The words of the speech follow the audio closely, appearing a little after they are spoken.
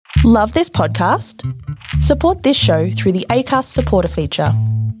Love this podcast? Support this show through the Acast supporter feature.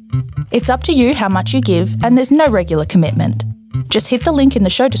 It's up to you how much you give, and there's no regular commitment. Just hit the link in the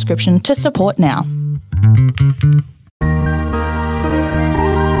show description to support now.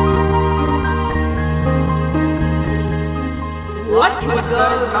 What could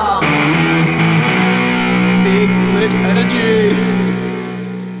go wrong? Big Blit Energy.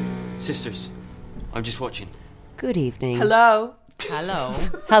 Sisters, I'm just watching. Good evening. Hello.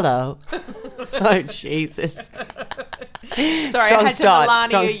 Hello. Oh, Jesus. Sorry, I had start, to strong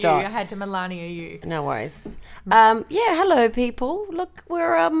Melania start. you. I had to Melania you. No worries. Yeah, hello, people. Look,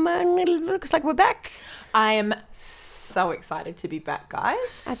 we're, it looks like we're back. I am so excited to be back, guys.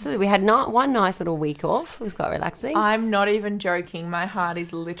 Absolutely. We had one nice little week off. It was quite relaxing. I'm not even joking. My heart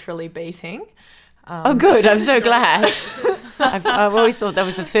is literally beating. Oh, good. I'm so glad. I've always thought that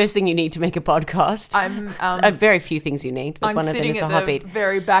was the first thing you need to make a podcast. Very few things you need, but I'm one of them sitting is a at heartbeat. the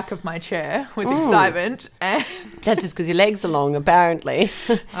very back of my chair with excitement. And That's just because your legs are long, apparently.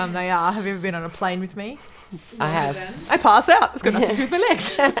 they are. Have you ever been on a plane with me? I have. I pass out. It's got nothing to do with my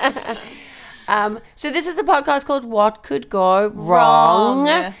legs. So this is a podcast called What Could Go Wrong.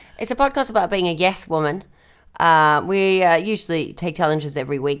 Wrong. It's a podcast about being a yes woman. We usually take challenges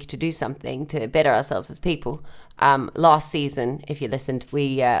every week to do something to better ourselves as people. Last season, if you listened,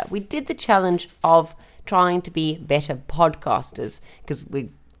 we did the challenge of trying to be better podcasters because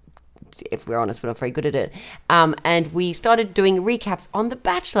if we're honest, we're not very good at it. And we started doing recaps on The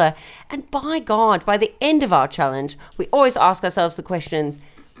Bachelor. And by God, by the end of our challenge, we always ask ourselves the questions,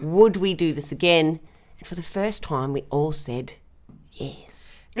 would we do this again? And for the first time, we all said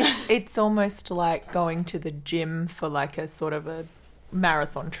yes. It's almost like going to the gym for like a sort of a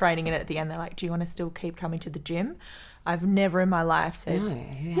marathon training, and at the end they're like, do you want to still keep coming to the gym? I've never in my life said,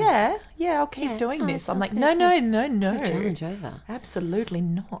 yeah, I'll keep doing this. I'm like, no. Challenge over. Absolutely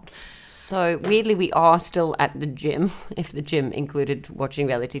not. So weirdly, we are still at the gym, if the gym included watching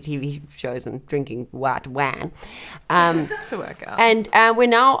reality TV shows and drinking white wine. To work out. And we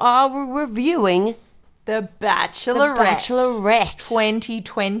now are reviewing The Bachelorette.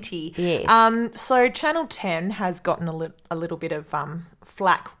 2020. Yes. So Channel 10 has gotten a little bit of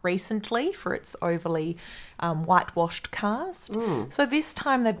flack recently for its overly whitewashed cast. So this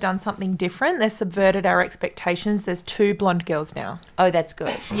time they've done something different. They've subverted our expectations. There's 2 blonde girls now. Oh, that's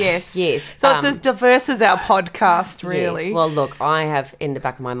good. Yes. Yes. So it's as diverse as our podcast, really. Yes. Well, look, I have in the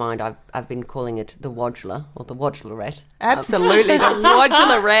back of my mind, I've been calling it the Wodgler or the Wodglerette. Absolutely. The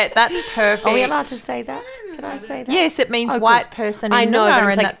Wodglerette. That's perfect. Are we allowed to say that? Can I say that? Yes, it means good. white person in I know, Noongar, but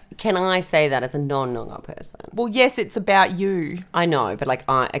it's and like, can I say that as a non-Noongar person? well, yes, it's about you. I know, but like,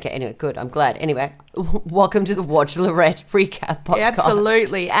 okay, anyway, good. I'm glad. Anyway, welcome to the Wodglerette recap podcast.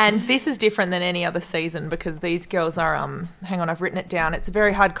 Absolutely. And this is different than any other season because these girls are, hang on, I've written it down. It's a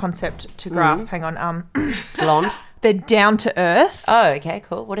very hard concept to grasp. Hang on. Blonde. They're down to earth. Oh, okay,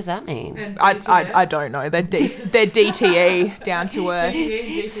 cool. What does that mean? I don't know. They're DTE, down to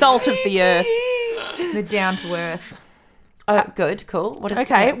earth. Salt of the earth. They're down to earth. Oh, good, cool. What is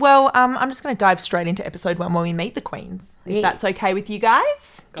Okay, well, I'm just going to dive straight into episode 1 when we meet the queens. If Yes. that's okay with you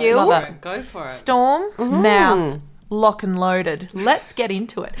guys. Gil, Go for it. Storm, Mouth, lock and loaded. Let's get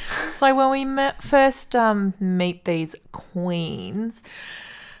into it. So when we first meet these queens,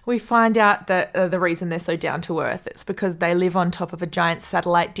 we find out that the reason they're so down to earth is because they live on top of a giant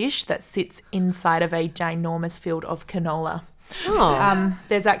satellite dish that sits inside of a ginormous field of canola. Oh,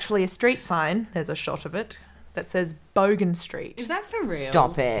 There's actually a street sign, there's a shot of it, that says Bogan Street. Is that for real?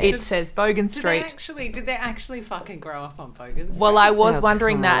 stop it. It says Bogan Street. Did they actually fucking grow up on Bogan Street? Well, I was Oh,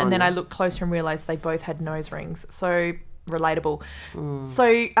 wondering come that, and then on. I looked closer and realised they both had nose rings. So relatable.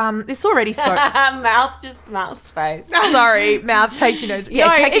 So this already mouth space. sorry, Mouth, take your nose. Yeah,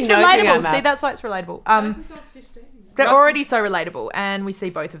 no, take it's your nose ring relatable. out, Mouth. See, that's why it's relatable. Since I was 15. They're already so relatable, and we see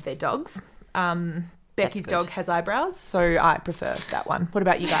both of their dogs. Becky's good. dog has eyebrows, so I prefer that one. What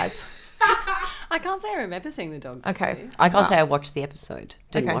about you guys? I can't say I remember seeing the dog. Okay. I can't say I watched the episode.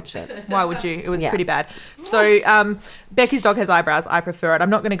 Didn't Okay. watch it. Why would you? It was Yeah. pretty bad. So Becky's dog has eyebrows. I prefer it. I'm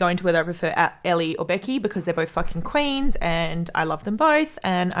not going to go into whether I prefer Ellie or Becky because they're both fucking queens and I love them both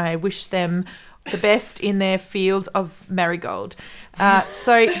and I wish them the best in their fields of marigold.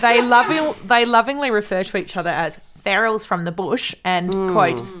 So they lovingly refer to each other as ferals from the bush and,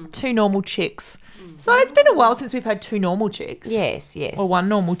 quote, 2 normal chicks. So it's been a while since we've had 2 normal chicks. Yes, yes. Or 1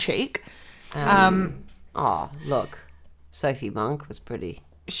 normal chick. Oh, look. Sophie Monk was pretty.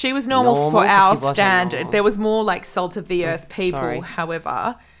 She was normal Normal, for but our she wasn't standard. normal. There was more like salt of the earth people, sorry.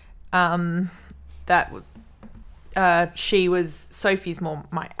 however, Sophie's more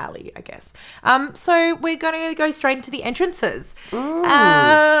my alley, I guess. So we're going to go straight into the entrances.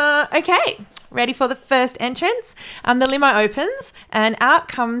 Okay, ready for the first entrance? The limo opens and out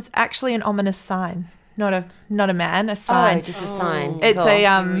comes actually an ominous sign. Not a man, a sign. Oh, just a sign. It's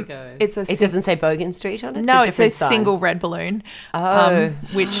Cool. we go. it doesn't say Bogan Street on it? No, it's it's a sign. single red balloon. Oh.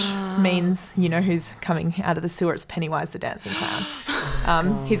 Which means you know who's coming out of the sewer. It's Pennywise the dancing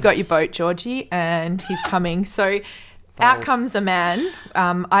clown. He's got your boat, Georgie, and he's coming. So out comes a man.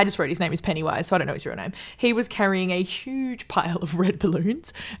 I just wrote his name is Pennywise, so I don't know his real name. He was carrying a huge pile of red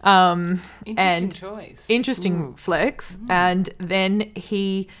balloons. Interesting choice. Interesting flex. And then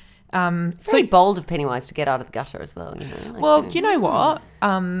he... Very bold of Pennywise to get out of the gutter as well. You know, like, well, you know what?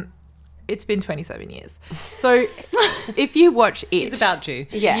 It's been 27 years. So if you watch it... It's about you.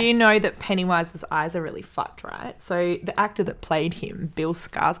 Yeah. You know that Pennywise's eyes are really fucked, right? So the actor that played him, Bill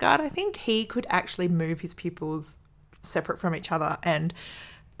Skarsgård, I think, he could actually move his pupils separate from each other and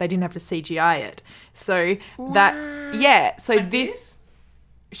they didn't have to CGI it. So that... Yeah. So this...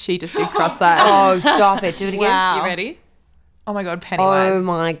 She just did cross that. Oh, stop it. Do it again. Wow. You ready? Oh my God, Pennywise. Oh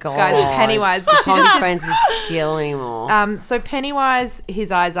my God. Guys, Pennywise. I can't be friends with Gil anymore. So Pennywise,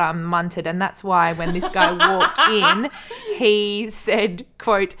 his eyes are munted, and that's why when this guy walked in, he said,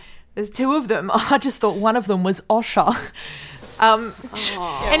 quote, "There's two of them. I just thought one of them was Osher."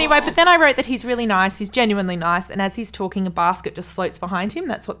 Anyway, but then I wrote that he's really nice. He's genuinely nice. And as he's talking, a basket just floats behind him.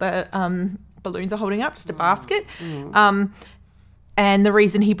 That's what the balloons are holding up, just a basket. And the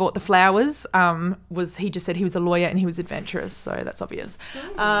reason he bought the flowers was he just said he was a lawyer and he was adventurous. So that's obvious.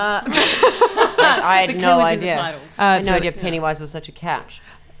 I had The no clue is in the idea. title. I had no idea Pennywise was such a catch.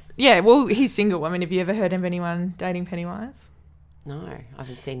 Yeah, well, he's single. I mean, have you ever heard of anyone dating Pennywise? No, I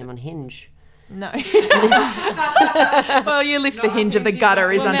haven't seen him on Hinge. No. Well, you lift the hinge of the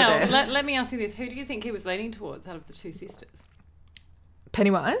gutter is Well, under now, there. let me ask you this. Who do you think he was leaning towards out of the two sisters?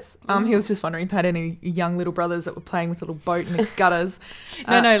 Pennywise. He was just wondering if he had any young little brothers that were playing with a little boat in the gutters.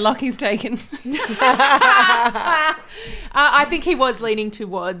 No, Lockie's taken. I think he was leaning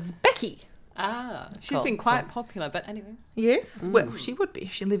towards Becky. She's been quite popular, but anyway. Yes. Well, she would be.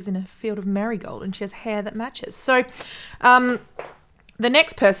 She lives in a field of marigold and she has hair that matches. So the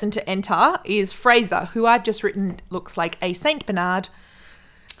next person to enter is Fraser, who I've just written looks like a Saint Bernard.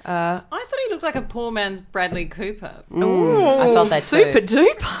 I thought he looked like a poor man's Bradley Cooper. I felt that super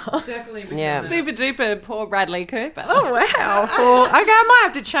too. duper. Definitely. Yeah. Super duper poor Bradley Cooper. Oh wow! Well, okay, I might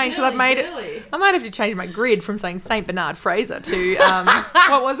have to change. Really, I've made really? it. I might have to change my grid from saying Saint Bernard Fraser to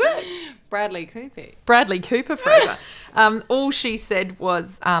what was it? Bradley Cooper. Bradley Cooper Fraser. All she said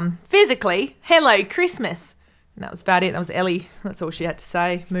was physically, "Hello, Christmas," and that was about it. That was Ellie. That's all she had to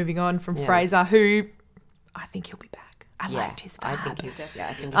say. Moving on from Fraser, who I think he'll be back. I liked his vibe. I think he's a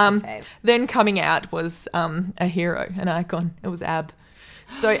fave. Then coming out was a hero, an icon. It was Ab.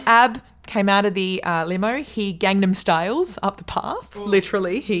 So Ab came out of the limo. He Gangnam Styles up the path.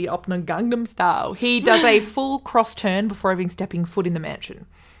 Literally, he up the Gangnam Style. He does a full cross turn before even stepping foot in the mansion.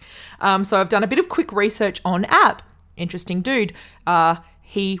 So I've done a bit of quick research on Ab. Interesting dude.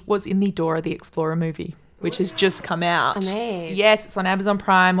 He was in the Dora the Explorer movie, which has just come out. Amazing. Yes, it's on Amazon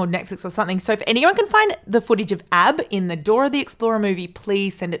Prime or Netflix or something. So if anyone can find the footage of Ab in the Dora the Explorer movie,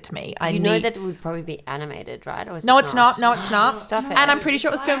 please send it to me. You know that it would probably be animated, right? Or is No, it it's not. No, it's not. Stuff it. And I'm pretty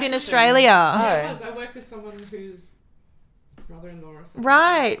sure it was filmed in Australia. I work with someone whose mother-in-law or something.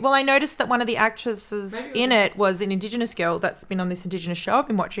 Right. Well, I noticed that one of the actresses Maybe it was in it was an Indigenous girl that's been on this Indigenous show I've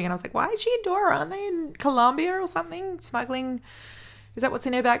been watching, and I was like, why is she in Dora? Aren't they in Colombia or something? Smuggling... Is that what's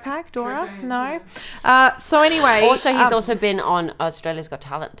in her backpack, Dora? Cocaine, No. So anyway... Also, he's also been on Australia's Got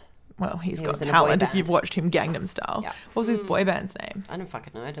Talent. Well, he's He got was in a boy talent. band. You've watched him Gangnam Style. Yeah. What was his boy band's name? I don't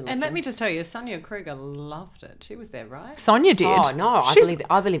fucking know. I didn't And let listen. me just tell you, Sonia Kruger loved it. She was there, right? Sonia did. Oh no! I She's- believe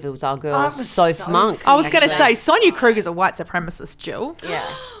it was our girl, was Soph so Monk. I was going to actually. say, Sonia Kruger's a white supremacist, Jill. Yeah.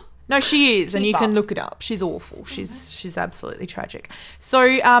 No, she is, and you Keep can up. look it up. She's awful. She's absolutely tragic. So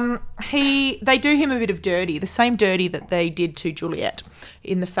they do him a bit of dirty, the same dirty that they did to Juliet,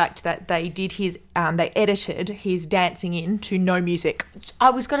 in the fact that they did they edited his dancing in to no music. I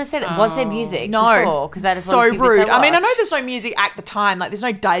was going to say that. Was there music? No, because that is so one of the few bits rude. I mean, I know watched. there's no music at the time, like there's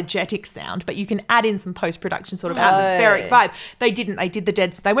no diegetic sound, but you can add in some post-production sort of atmospheric vibe. They didn't. They did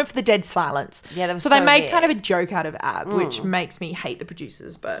they went for the dead silence. Yeah, that was so they so made weird. kind of a joke out of Ab, which makes me hate the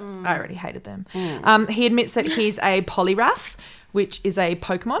producers, but I already hated them. He admits that he's a Poliwrath, which is a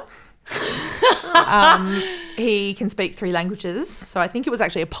Pokemon. He can speak 3 languages, so I think it was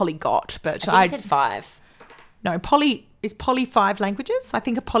actually a polyglot, but I think he said 5. no, poly. is Polly 5 languages? I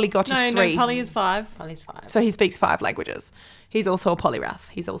think a polyglot is 3. No, Polly is 5. Polly's 5. So he speaks 5 languages. He's also a Poliwrath.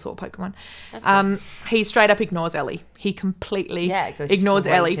 He's also a Pokemon. That's good. He straight up ignores Ellie. He completely goes ignores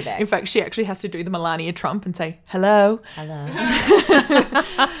straight Ellie. to that. In fact, she actually has to do the Melania Trump and say, hello. Hello.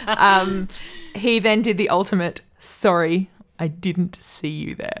 He then did the ultimate, sorry, I didn't see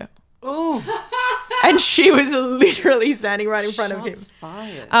you there. Oh, And she was literally standing right in front of him. shots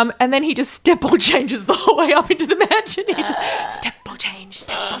fired. And then he just step ball changes the whole way up into the mansion. He just step ball change,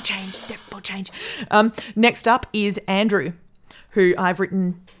 step ball change, step ball change. Next up is Andrew, who I've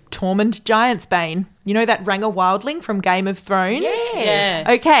written Tormund Giantsbane. You know that Rhaegar wildling from Game of Thrones? Yes.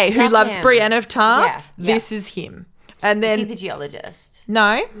 Yeah. Okay, who Love loves him. Brienne of Tarth? Yeah, yeah. This is him. And Is then he the geologist?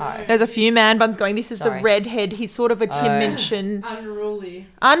 no, there's a few man buns going. This is Sorry. the redhead. He's sort of a Tim Minchin, Unruly.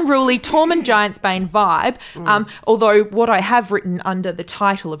 unruly Tormund Giantsbane vibe. Although what I have written under the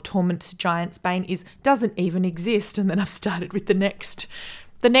title of Tormund Giantsbane is doesn't even exist. And then I've started with the next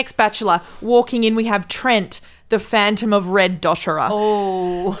bachelor. Walking in, we have Trent, the Phantom of Red Dotterer.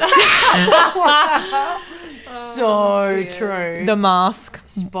 Oh. So true. The Mask.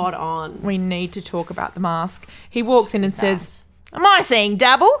 Spot on. We need to talk about the Mask. He walks in and says, am I seeing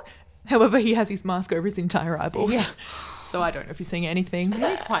dabble? However, he has his mask over his entire eyeballs. Yeah. So I don't know if he's seeing anything.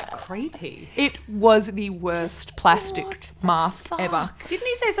 Really quite creepy. It was the worst plastic mask ever. Didn't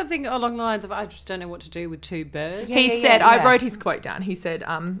he say something along the lines of, I just don't know what to do with 2 birds? Yeah, He yeah, said, yeah, I yeah. wrote his quote down. He said,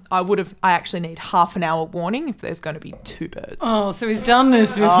 I actually need half an hour warning if there's going to be 2 birds. Oh, so he's done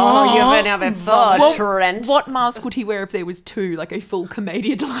this before. Oh, you've been out before, Well, Trent. What mask would he wear if there was 2? Like a full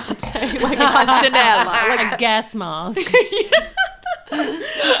commedia dell'arte, like a Hansenella? Like a gas mask.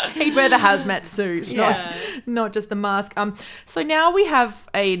 He'd wear the hazmat suit, not just the mask. So now we have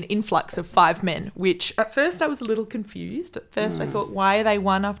an influx of 5 men, which at first I was a little confused. At first I thought, why are they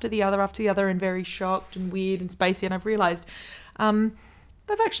one after the other, and very shocked and weird and spacey? And I've realised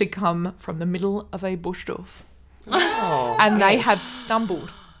they've actually come from the middle of a bushduff. Oh, And they yes. have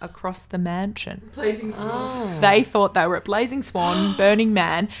stumbled across the mansion. Blazing Swan. They thought they were at Blazing Swan, Burning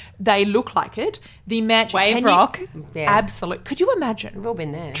Man. They look like it. The mansion. Wave Can you- Rock. Yes. Absolute. Could you imagine We've all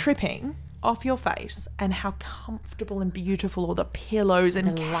been there. tripping off your face and how comfortable and beautiful all the pillows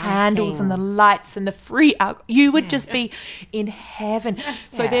and The candles and the lighting. lights and the free alcohol. You would just be in heaven.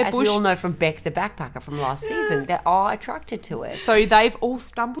 So Yeah, they're as bush. we all know from Beck the Backpacker from last season, they are attracted to it. So they've all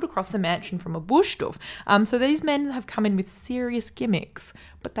stumbled across the mansion from a bush dove. So these men have come in with serious gimmicks,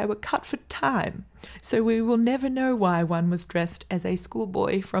 but they were cut for time. So we will never know why one was dressed as a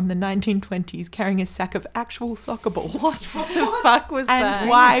schoolboy from the 1920s carrying a sack of actual soccer balls. What the fuck was And that?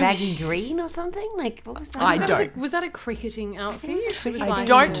 why- Baggy green or something? Like, what was that? I don't. Was that a cricketing outfit? was a It was cricketing I like-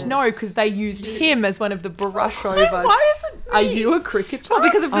 don't know because they used him as one of the brush over. Why is it me? Are you a cricketer? Oh,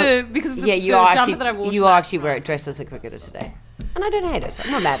 because of the Yeah, you the are jumper actually that I wore. you are actually dressed as a cricketer today, and I don't hate it. I'm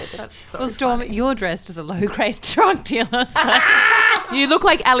not mad at it. Well, Storm, you're dressed as a low-grade drug dealer. So. You look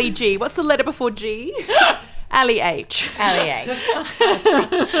like Ali G. What's the letter before G? Ali H. LEA.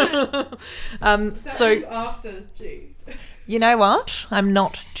 So Is after G. you know what? I'm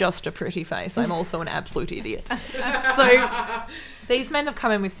not just a pretty face. I'm also an absolute idiot. So these men have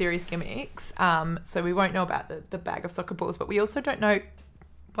come in with serious gimmicks. So we won't know about the bag of soccer balls, but we also don't know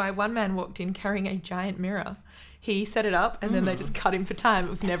why one man walked in carrying a giant mirror. He set it up and then they just cut him for time. It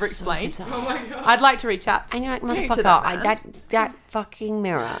was never explained. bizarre. Oh my god. I'd like to reach out. And you're like, to motherfucker, that man. that fucking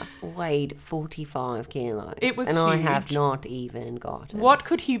mirror weighed 45 kilos. It was and I have huge. not even got it. What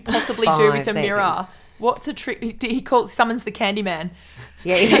could he possibly do with 5 a mirror? seconds. What's a trick? He summons the Candyman.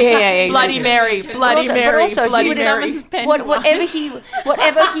 Yeah. Bloody Mary, Bloody also- Mary, but also Bloody he Mary. summons whatever he,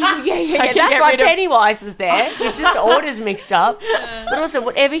 get that's why rid of- Pennywise was there. It's just the orders mixed up. But also,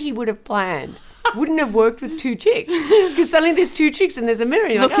 whatever he would have planned wouldn't have worked with 2 chicks. Because suddenly there's 2 chicks and there's a mirror.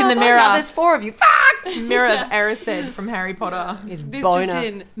 And you're Look like, in the fuck, mirror. Now there's 4 of you. Fuck! Mirror of Erised from Harry Potter. It's This boner. just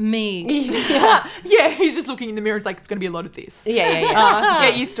in me. Yeah, he's just looking in the mirror. It's like, it's going to be a lot of this. Yeah.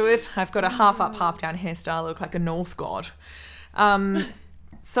 Get used to it. I've got a half up, half down hairstyle. I look like a Norse god.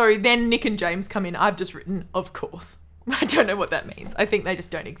 So then Nick and James come in. I've just written, of course. I don't know what that means. I think they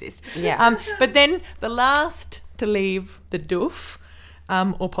just don't exist. Yeah. But then the last to leave the doof,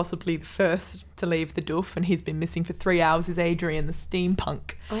 or possibly the first to leave the doof, and he's been missing for 3 hours, is Adrian the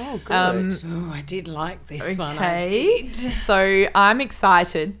steampunk. Oh, good. Oh, I did like this one. I Okay, did. so I'm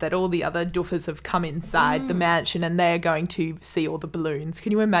excited that all the other doofers have come inside the mansion and they're going to see all the balloons.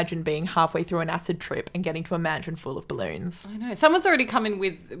 Can you imagine being halfway through an acid trip and getting to a mansion full of balloons? I know. Someone's already come in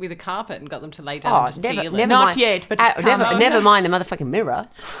with a carpet and got them to lay down and Oh, just never, feel never it. Not mind. yet, but it's coming. never mind the motherfucking mirror.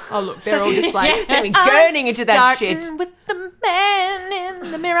 Oh, look, they're all just like They're gurning into that shit. starting with the man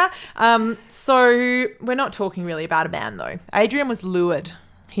in the mirror. So we're not talking really about a man, though. Adrian was lured.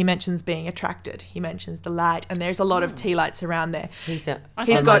 He mentions being attracted. He mentions the light, and there's a lot of tea lights around there. He's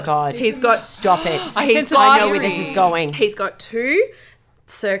got stop it. I know where this is going. He's got 2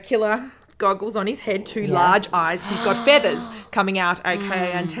 circular goggles on his head, 2 large eyes. He's got feathers coming out,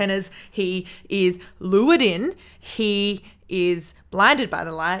 aka antennas. He is lured in. He is blinded by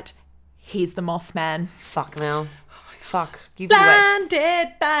the light. He's the Mothman. Fuck, Mel. Fuck. You do it.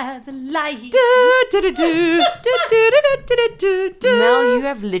 Blinded by the light. Mel, you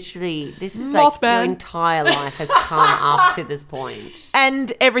have literally, this is like Mothman. your entire life has come up to this point.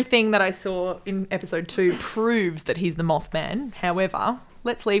 And everything that I saw in episode 2 proves that he's the Mothman. However,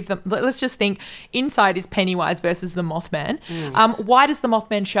 let's leave them. Let's just think inside is Pennywise versus the Mothman. Why does the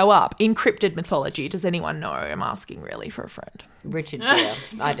Mothman show up in cryptid mythology? Does anyone know? I'm asking really for a friend. Richard Gere.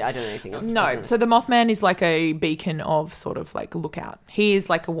 I don't know anything else. No. So the Mothman is like a beacon of sort of like a lookout. He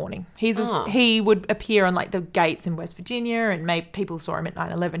is like a warning. He would appear on like the gates in West Virginia, and maybe people saw him at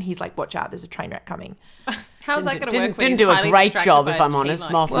 9/11. He's like, watch out, there's a train wreck coming. How's that going to work? Didn't do a great job, if I'm honest,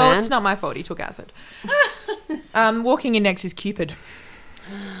 Mothman. Well, it's not my fault. He took acid. Walking in next is Cupid.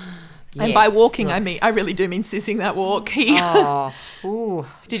 And by walking, I really do mean sissing that walk.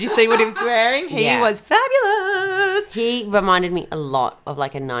 Did you see what he was wearing? He was fabulous. He reminded me a lot of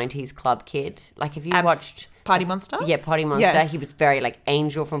like a 90s club kid. Like if you watched... Party Monster? Yeah, Party Monster. Yes. He was very like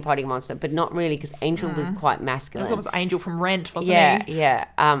Angel from Party Monster, but not really because Angel was quite masculine. It was almost Angel from Rent, wasn't he? Yeah.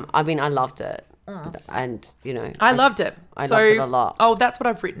 I mean, I loved it. And, you know... I loved it. I loved it a lot. Oh, that's what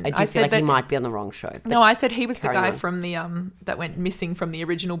I've written. I do feel like he might be on the wrong show. No, I said he was the guy from the that went missing from the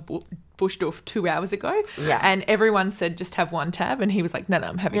original Bushduff 2 hours ago. Yeah. And everyone said just have 1 tab, and he was like, no,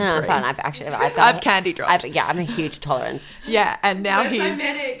 I'm having 3. No, fine. I've candy dropped. I'm a huge tolerance. Yeah, and now Where's my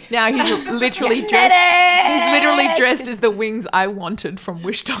medic? he's literally dressed. He's literally dressed as the wings I wanted from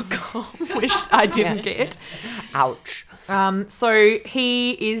Wish.com, which I didn't get. Ouch. So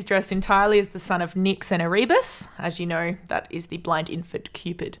he is dressed entirely as the son of Nyx and Erebus. As you know, that is the blind infant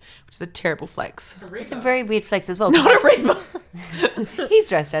Cupid, which is a terrible flex. It's a very weird flex as well. Not a Reba. He's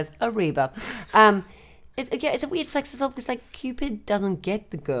dressed as a Reba. It's a weird flex as well because like Cupid doesn't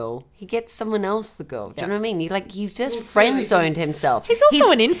get the girl; he gets someone else the girl. Do you know what I mean? He's just friend zoned himself. He's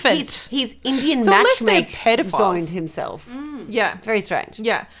also an infant. He's Indian So unless they're matchmaker pedophiles. zoned himself. Yeah. Very strange.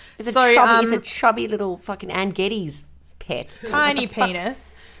 Yeah. It's a chubby little fucking Anne Geddes pet. Tiny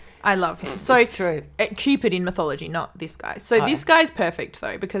penis. I love him. So It's true. Cupid in mythology, not this guy. So this guy's perfect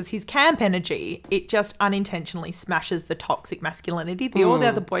though because his camp energy, it just unintentionally smashes the toxic masculinity that all the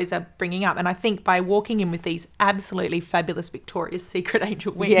other boys are bringing up. And I think by walking in with these absolutely fabulous Victoria's Secret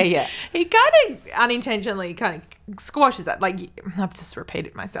angel wings, he kind of unintentionally kind of squashes that. Like I've just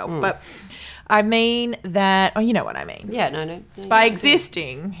repeated myself, but I mean that. Oh, you know what I mean? Yeah, no. By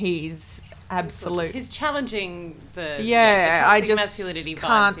existing, he's absolute. He's challenging the I toxic just masculinity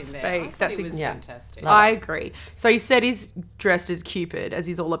can't vibes in there. speak. I That's thought he was Yeah. fantastic. I agree. So he said he's dressed as Cupid as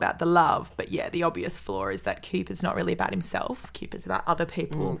he's all about the love. But yeah, the obvious flaw is that Cupid's not really about himself. Cupid's about other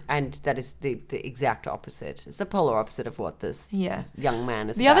people. And that is the exact opposite. It's the polar opposite of what this young man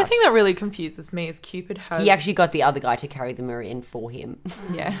is The about. other thing that really confuses me is Cupid has... He actually got the other guy to carry the mirror in for him.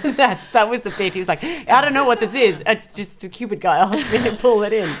 Yeah. That was the bit. He was like, I don't know what this is. Just a Cupid guy asked me to pull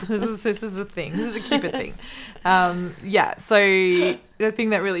it in. This is a thing. This is a Cupid thing. So the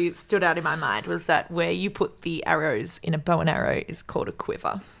thing that really stood out in my mind was that where you put the arrows in a bow and arrow is called a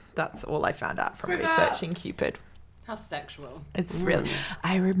quiver. That's all I found out from researching Cupid. How sexual. It's really...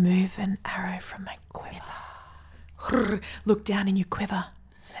 I remove an arrow from my quiver. Look down in your quiver.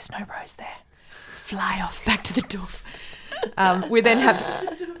 There's no rose there. Fly off back to the doof. We then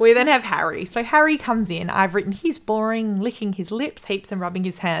have Harry. So Harry comes in. I've written he's boring, licking his lips, heaps and rubbing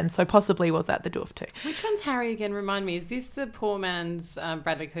his hands. So possibly was at the doof too. Which one's Harry again? Remind me. Is this the poor man's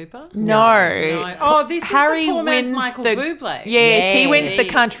Bradley Cooper? No. Oh, this Harry is the poor man's wins Michael the- Bublé. Yes, he wins the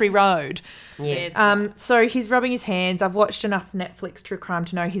country road. Yes. So he's rubbing his hands. I've watched enough Netflix true crime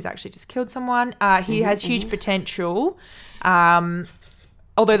to know he's actually just killed someone. He has huge potential.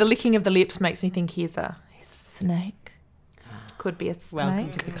 Although the licking of the lips makes me think he's a snake. Could be a snake.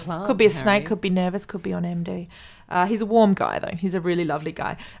 Welcome to the club. Could be a Harry. snake. Could be nervous. Could be on MD. He's a warm guy though. He's a really lovely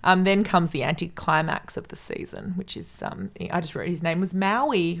guy. Then comes the anticlimax of the season, which is I just wrote his name was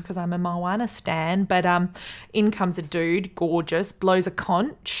Maui because I'm a Moana stan. But in comes a dude, gorgeous, blows a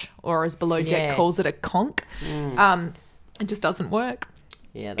conch, or as Below Deck Yes. calls it, a conch. It just doesn't work.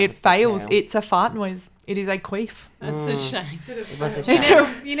 Yeah, It fails. It's a fart noise. It is a queef. That's a shame. It was a shame.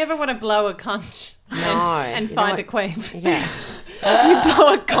 You never want to blow a conch No. and You know find what? a queef. Yeah. You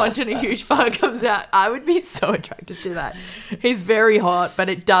blow a conch and a huge fart comes out. I would be so attracted to that. He's very hot, but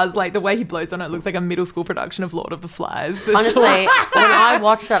it does, like, the way he blows on it looks like a middle school production of Lord of the Flies. It's Honestly, when I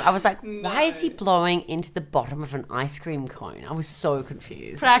watched that, I was like, why is he blowing into the bottom of an ice cream cone? I was so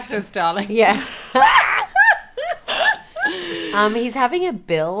confused. Practice, darling. Yeah. He's having a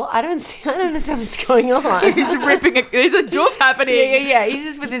bill. I don't understand what's going on. He's ripping it. There's a doof happening. Yeah. He's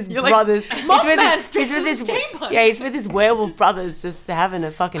just with his brothers. Mothman's dressed as a steampunk. Yeah, he's with his werewolf brothers, just having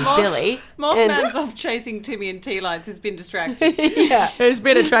a fucking billy. Mothman's off chasing Timmy and tea lights. He's been distracted. Yeah. He's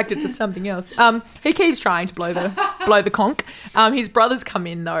been attracted to something else. He keeps trying to blow the conch. His brothers come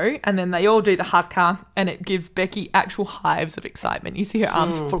in though, and then they all do the haka, and it gives Becky actual hives of excitement. You see her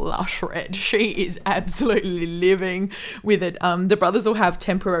arms flush red. She is absolutely living with it. The brothers will have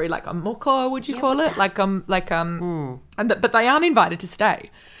temporary, like a moko, would you call it? But they aren't invited to stay.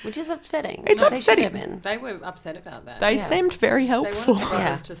 Which is upsetting. It's They upsetting. should have been. They were upset about that. They seemed very They helpful. wanted the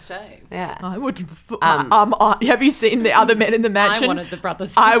brothers to stay. Yeah. I would. Have you seen the other men in the mansion? I wanted the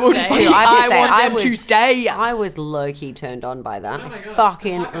brothers to I would. stay. I want them to stay. I was low-key turned on by that. Oh my I God.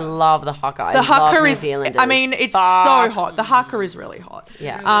 fucking love the haka. I The love haka New is. Zealanders. I mean, it's so hot. The haka is really hot.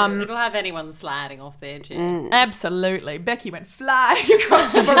 Yeah. It'll have anyone sliding off their chair. Mm. Absolutely. Becky went flying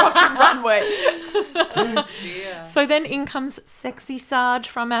across the Moroccan runway. Yeah. So then in comes Sexy Sarge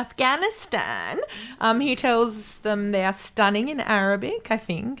from Afghanistan. He tells them they are stunning in Arabic, I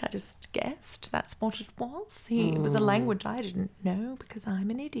think. I just guessed that's what it was. It was a language I didn't know because I'm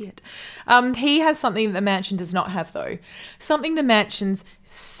an idiot. He has something the mansion does not have, though. Something the mansion's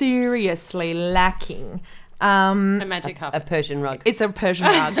seriously lacking. A magic A carpet. Persian rug. It's a Persian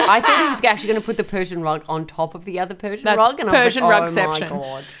rug. I thought he was actually going to put the Persian rug on top of the other Persian That's rug. And Persian I was like, rugception. oh my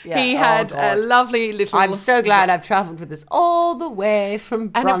God. Yeah, He oh had God. a lovely little... I'm so glad I've travelled with this all the way from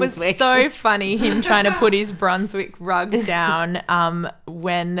And Brunswick. it was so funny, him trying to put his Brunswick rug down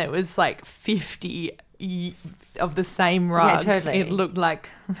when there was like 50 of the same rug. Yeah, totally. It looked like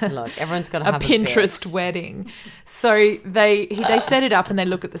Look, everyone's got to a have Pinterest a bit. wedding. So they set it up and they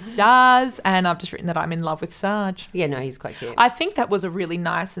look at the stars, and I've just written that I'm in love with Sarge. Yeah, no, he's quite cute. I think that was a really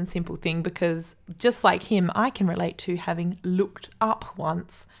nice and simple thing because just like him, I can relate to having looked up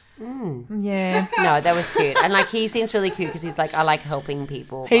once. Yeah. No, that was cute. And like he seems really cute because he's like, I like helping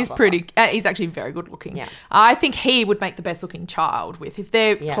people. blah, He's blah, pretty. He's actually very good looking. Yeah. I think he would make the best looking child with if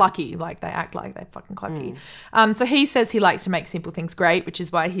they're Yeah. clucky, like they act like they're fucking clucky. So he says he likes to make simple things great, which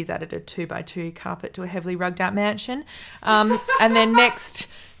is why he's added a 2x2 carpet to a heavily rugged out mansion. And then next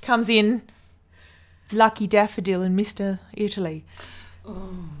comes in Lucky Daffodil and Mr. Italy.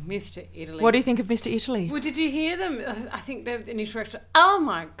 Mr. Italy. What do you think of Mr. Italy? Well, did you hear them? I think they're in his direction. Oh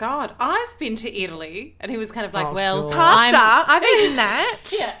my God, I've been to Italy. And he was kind of like, Oh, well, God. Pasta. I've eaten that.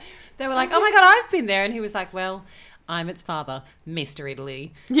 Yeah. They were like, oh my God, I've been there. And he was like, well, I'm its father, Mr.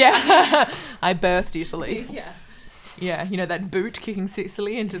 Italy. Yeah. I birthed Italy. Yeah. Yeah. You know that boot kicking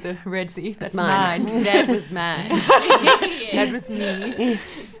Sicily into the Red Sea? That's mine. mine. That was mine. That was me.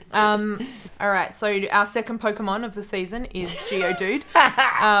 All right, so our second Pokemon of the season is Geodude.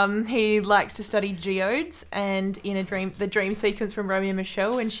 He likes to study geodes, and in the dream sequence from Romeo and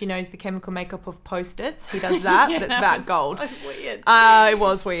Michelle, when she knows the chemical makeup of Post-its, he does that, but it's about gold. So weird. It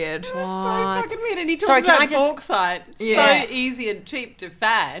was weird. So fucking weird. And he talks Sorry, can about I just- bauxite. Yeah. So easy and cheap to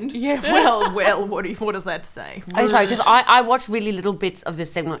find. Yeah, well, what does that say? Oh, sorry, because I watched really little bits of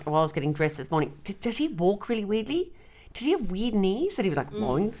this segment while I was getting dressed this morning. Does he walk really weirdly? Did he have weird knees that he was like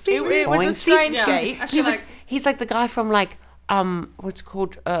boing? It was a boing, strange Yeah. gait. I feel like He's like the guy from like what's it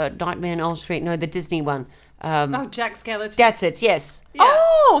called Nightmare on Elm Street? No, the Disney one. Jack Skellington. That's it. Yes. Yeah.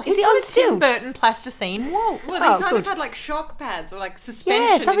 Oh, Is he's he on got a Tim stilts? Burton plasticine waltz. Well, Oh, he kind good. of had like shock pads or like suspension.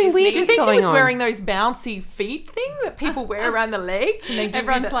 Yeah, something in his weird Do you knees. think he going was on? wearing those bouncy feet thing that people wear around the leg? And they give you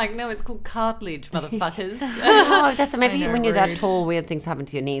Everyone's the- like, no, it's called cartilage, motherfuckers. Oh, that's maybe know, when you're that rude. tall, weird things happen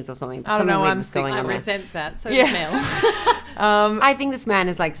to your knees or something. I don't Something know, weird I'm was going 6 I on there. resent that. So Yeah. Mel. I think this man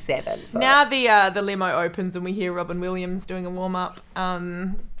is like 7. foot. Now the limo opens and we hear Robin Williams doing a warm up.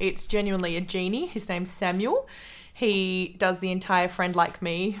 It's genuinely a genie. His name's Samuel. He does the entire Friend Like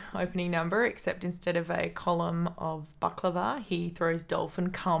Me opening number, except instead of a column of baklava, he throws dolphin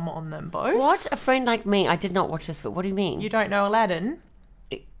cum on them both. What? A friend like me? I did not watch this, but what do you mean? You don't know Aladdin?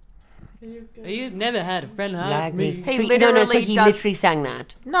 You've never had a friend like me. He So, literally he does- literally sang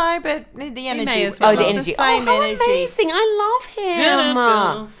that. No, but the energy. may as was well. Oh, the it's energy. same oh, how energy. amazing.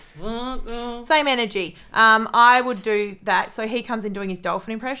 I love him. Same energy. I would do that. So he comes in doing his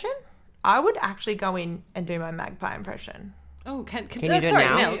dolphin impression. I would actually go in and do my magpie impression. Oh, can you do it sorry,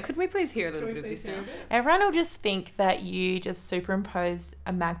 now? Mel, could we please hear a little Can bit we of this please hear now? a bit? Everyone will just think that you just superimposed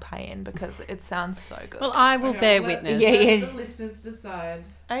a magpie in because it sounds so good. Well, I will Okay, bear let's- witness. Yeah, let yes. the listeners decide.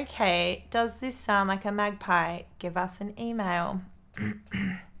 Okay, does this sound like a magpie? Give us an email.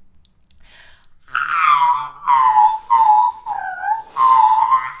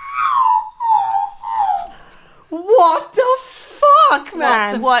 What the fuck,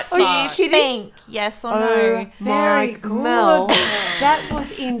 man? What do you fuck? think? Yes or Oh no? my Very good. Mel, that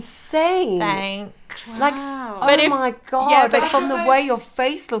was insane. Thanks. Like, Wow. oh But if- my god! yeah, but but- from the way your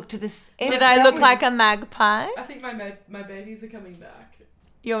face looked to this, Did I look like a magpie? I think my babies are coming back.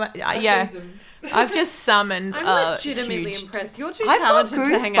 You're, I yeah, feed them. I've just summoned. I'm legitimately huge- impressed. You're too I've got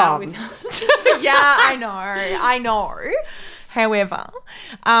talented to hang out with goosebumps. us. Yeah, I know. However,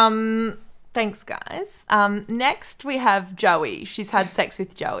 thanks, guys. Next we have Joey. She's had sex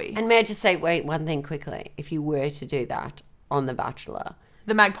with Joey, And may I just say, wait, one thing quickly. If you were to do that on The Bachelor,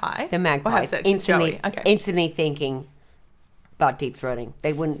 the magpie. the Or magpie have sex instantly, with Joey. Okay. instantly thinking about deep throating.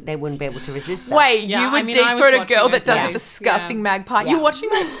 They wouldn't be able to resist that. Wait, Yeah, you I would mean, deep I was throat a watching girl it, that does yeah. a disgusting Yeah. magpie. Yeah. You're watching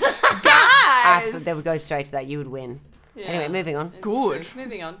that, guys. absolutely, they would go straight to that. You would win. Anyway, moving on. Good.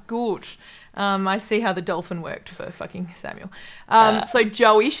 Moving on. Good. I see how the dolphin worked for fucking Samuel. So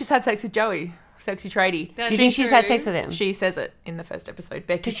Joey, she's had sex with Joey, sexy tradie. That's Do you think she's had true. sex with him? She says it in the first episode.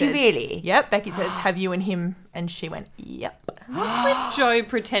 Becky Does she says, really? Yep. Becky says, "Have you and him?" And she went, "Yep." What's with Joe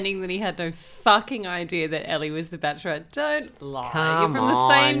pretending that he had no fucking idea that Ellie was the Bachelorette? Don't lie. Come You're from the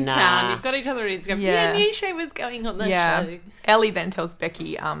same on, town. nah. You've got each other on Instagram. Yeah. Yeah, Nisha was going on the Yeah. show. Ellie then tells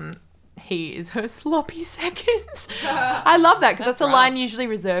Becky, he is her sloppy seconds. I love that because that's a rough. line usually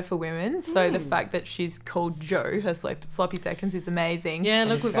reserved for women. So the fact that she's called Joe, her sloppy seconds, is amazing. Yeah,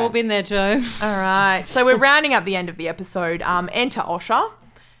 look, is we've great. all been there, Joe. All right. So we're rounding up the end of the episode. Enter Osher.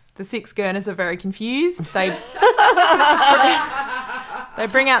 The 6 Gurners are very confused. They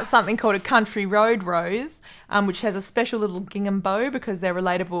bring out something called a country road rose, which has a special little gingham bow because they're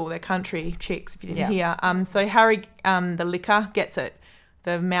relatable. They're country chicks, if you didn't hear. So Harry, the licker, gets it.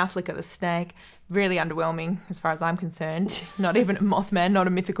 The mouth licker, the snake. Really underwhelming as far as I'm concerned. Not even a Mothman, not a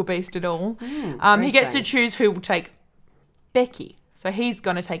mythical beast at all. very He gets to strange. choose who will take Becky. So he's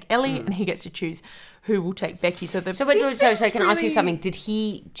going to take Ellie and he gets to choose who will take Becky. So the So, but, this so seems can I ask you really- something? Did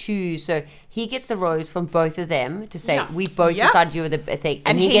he choose? So he gets the rose from both of them to say, Yeah. we both Yep. decided you were the thing.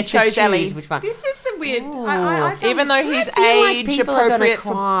 And he he gets to chose choose Ellie. which one. This is the weird. Ooh. I found Even though he's feel like age people are gonna appropriate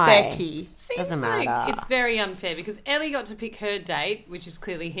for cry. Becky. Doesn't like matter. it's very unfair because Ellie got to pick her date, which is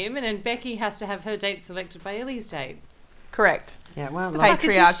clearly him, and then Becky has to have her date selected by Ellie's date. Correct. Yeah, well, fuck is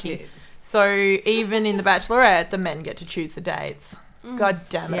this Patriarchy. shit? So even in The Bachelorette, the men get to choose the dates. God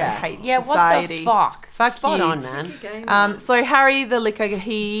damn it, I hate society. what the fuck? Fuck Spot you. on, man. Good game. So Harry the licker,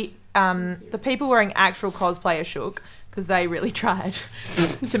 the people wearing actual cosplay are shook because they really tried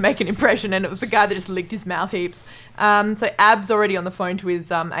to make an impression, and it was the guy that just licked his mouth heaps. So Ab's already on the phone to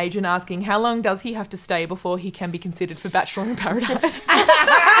his agent asking how long does he have to stay before he can be considered for Bachelor in Paradise.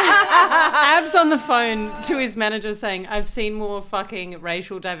 Ab's on the phone to his manager saying, I've seen more fucking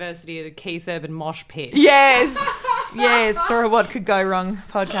racial diversity at a Keith Urban mosh pit. Yes. Yes. Sorry, what could go wrong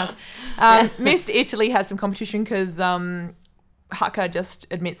podcast. Mr. Italy has some competition because Haka just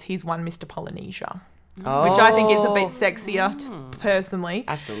admits he's won Mr. Polynesia. Which I think is a bit sexier, personally.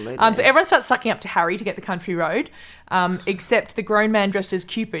 Absolutely. So everyone starts sucking up to Harry to get the country road, except the grown man dressed as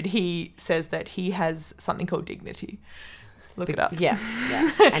Cupid. He says that he has something called dignity. Look it up. Yeah, yeah.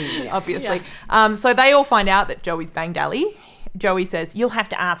 And, yeah. Obviously. So they all find out that Joey's banged Ellie. Joey says, you'll have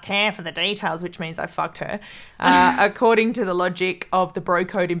to ask her for the details, which means I fucked her. According to the logic of the bro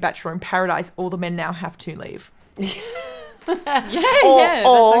code in Bachelor in Paradise, all the men now have to leave. Yeah,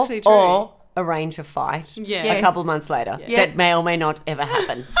 that's actually true. Or arrange a fight Yeah. a couple of months later. Yeah. That may or may not ever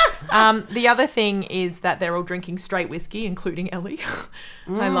happen. The other thing is that they're all drinking straight whiskey, including Ellie.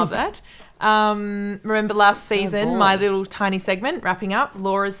 I love that. Remember last So season, boring. my little tiny segment, wrapping up,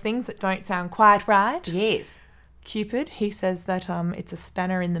 Laura's things that don't sound quite right. Yes. Cupid, he says that it's a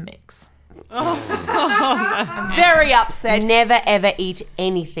spanner in the mix. I'm very upset. Never ever eat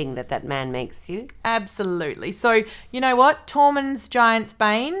anything that man makes you. Absolutely. So, you know what? Tormund's Giant's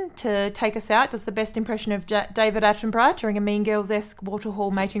Bane, to take us out, does the best impression of David Attenborough during a Mean Girls-esque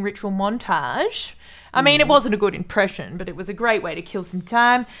Waterhall mating ritual montage. I mean, it wasn't a good impression, but it was a great way to kill some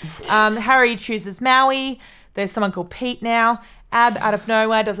time. Harry chooses Maui. There's someone called Pete now. Ab, out of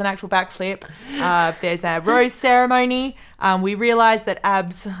nowhere, does an actual backflip. There's a rose ceremony. We realised that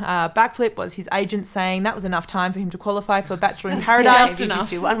Ab's backflip was his agent saying that was enough time for him to qualify for Bachelor in Paradise. just enough.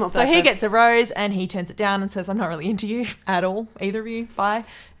 Do one more So he backflip. gets a rose and he turns it down and says, I'm not really into you at all, either of you, bye.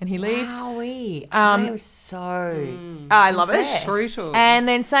 And he leaves. Wowee. I am so... I love it. Brutal. And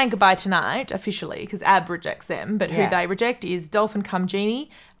then saying goodbye tonight, officially, because Ab rejects them, but Yeah. who they reject is Dolphin Cum Genie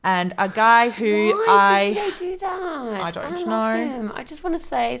and a guy who Why did they do that? I don't love know. him. I just want to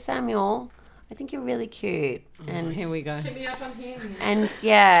say, Samuel, I think you're really cute. And Here we go. Hit me up on him. And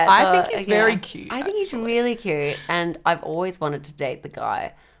yeah, I think he's very cute, I think he's really cute, and I've always wanted to date the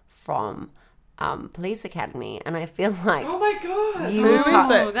guy from Police Academy, and I feel like Oh my god. you Who would is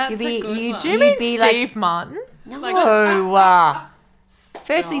come- it? That's you'd be, a good you'd, one. Do you you'd mean be Steve Martin? like, no.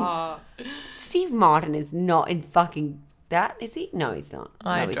 Firstly, Steve Martin is not in fucking that, is he? No, he's not.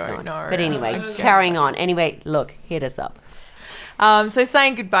 I No, he's don't not. know. But I anyway, guess carrying on. Anyway, look, hit us up. So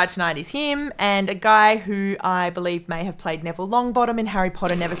saying goodbye tonight is him and a guy who I believe may have played Neville Longbottom in Harry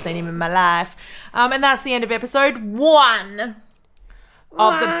Potter. Never seen him in my life. And that's the end of episode 1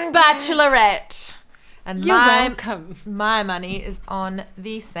 of The Bachelorette. And You're welcome. my money is on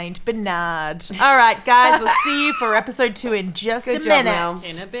the Saint Bernard. All right, guys, we'll see you for episode 2 in just Good a job, minute. Mel.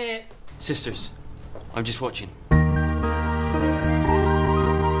 In a bit. Sisters, I'm just watching.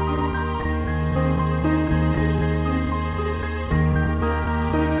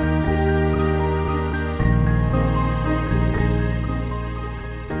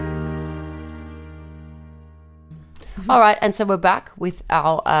 All right, and so we're back with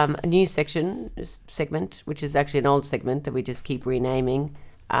our new segment, which is actually an old segment that we just keep renaming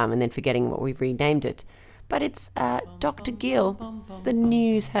and then forgetting what we've renamed it. But it's Dr. Gill, the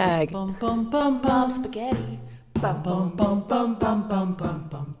news hag. Bum spaghetti. Bum bum bum bum bum bum bum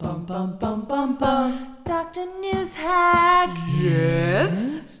bum bum bum bum bum bum. Dr. News Hag.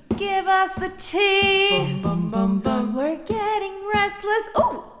 Yes. Give us the tea. Bum bum bum. We're getting restless.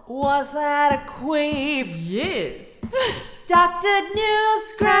 Oh, was that a queef? Yes. Dr.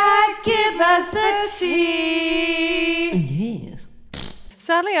 News Hag, give us the tea.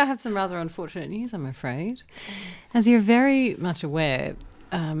 Sadly, I have some rather unfortunate news, I'm afraid. As you're very much aware,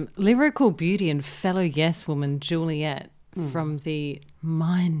 lyrical beauty and fellow Yes woman Juliet from the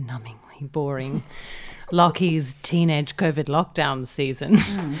mind-numbingly boring Lockie's teenage COVID lockdown season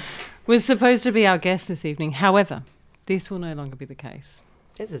was supposed to be our guest this evening. However, this will no longer be the case.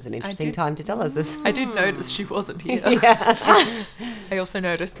 This is an interesting time to tell us this. I did notice she wasn't here. I also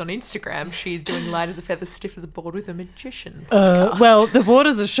noticed on Instagram she's doing light as a feather, stiff as a board with a magician. Well, the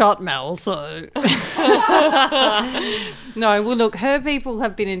waters are shot, Mel, so... No, well, look, her people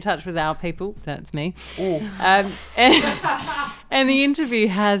have been in touch with our people. That's me. And the interview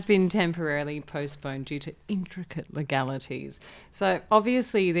has been temporarily postponed due to intricate legalities. So,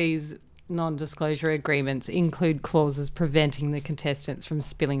 obviously, these non-disclosure agreements include clauses preventing the contestants from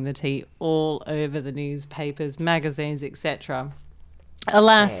spilling the tea all over the newspapers, magazines, etc.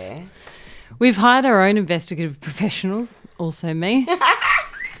 Alas, we've hired our own investigative professionals, also me,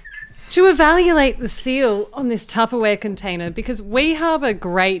 to evaluate the seal on this Tupperware container because we harbour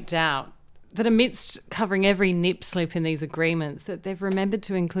great doubt that amidst covering every nip slip in these agreements that they've remembered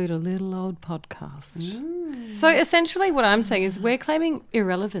to include a little old podcast. So essentially what I'm saying is we're claiming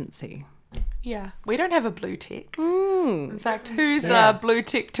irrelevancy. Yeah, we don't have a blue tick. In fact, whose blue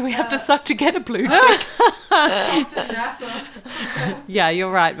tick do we have to suck to get a blue tick? Yeah,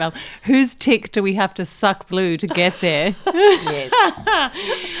 you're right, Mel. Whose tick do we have to suck blue to get there? Yes.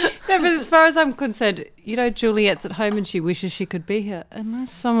 No, but as far as I'm concerned, you know, Juliet's at home and she wishes she could be here,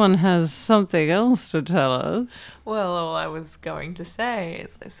 unless someone has something else to tell us. Well, all I was going to say,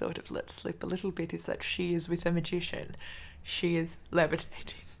 as I sort of let slip a little bit, is that she is with a magician. She is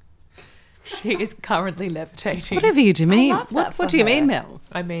levitating. She is currently levitating. Whatever you do mean. love that What for do you her. mean, Mel?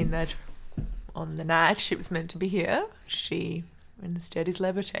 I mean that on the night she was meant to be here, she instead is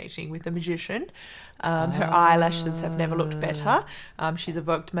levitating with the magician. Her eyelashes have never looked better. She's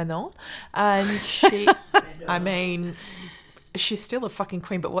evoked Manon. And she, I mean, she's still a fucking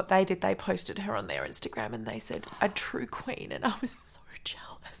queen, but what they did, they posted her on their Instagram and they said, a true queen. And I was so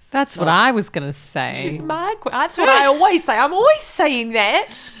jealous. That's what I was going to say. She's my queen. That's what I always say. I'm always saying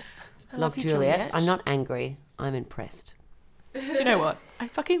that. I Love you, Juliet. I'm not angry. I'm impressed. Do you know what? I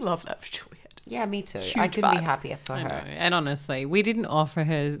fucking love Juliet. Yeah, me too. Huge I couldn't be vibe. happier for I know. her. And honestly, we didn't offer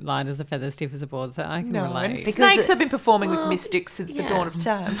her light as a feather, stiff as a board, so I can No, and relate. Because snakes it- have been performing with mystics since the yeah. dawn of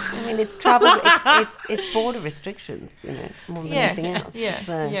time. I mean, it's trouble. It's border restrictions, you know, more than anything else. Yeah,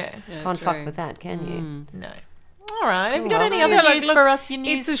 So yeah. can't true. fuck with that, can you? No. All right. Have you got well. any other Yeah, news look, for us? Your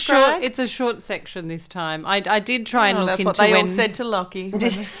news It's scrag? a short section this time. I did try and look that's into what they all when- said to Lockie.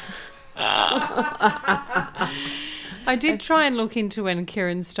 I did try and look into when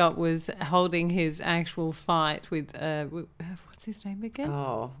Kieran Stott was holding his actual fight with what's his name again?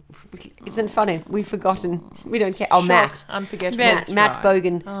 Oh, isn't it funny? We've forgotten. We don't care. Oh, Matt. Unforgettable. That's Matt right.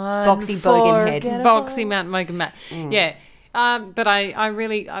 Bogan. Boxy Bogan head. Boxy Matt. Yeah. But I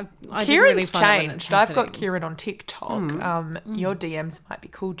really Kieran's didn't really find it when it's changed. I've got happening. Kieran on TikTok. Your DMs might be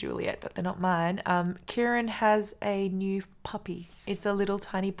cool, Juliet, but they're not mine. Kieran has a new puppy. It's a little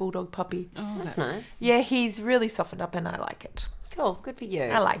tiny bulldog puppy. Oh, That's nice. Yeah, he's really softened up and I like it. Cool. Good for you.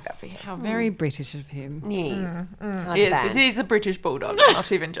 I like that for him. How very British of him. Yes. Not Yes, bad. it is a British bulldog. I'm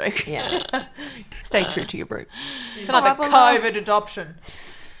not even joking. Yeah. Stay true to your roots. It's All another right, well, COVID adoption.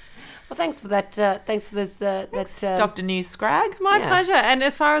 Well, thanks for that. Thanks for this. Dr. News Scrag. My Yeah. pleasure. And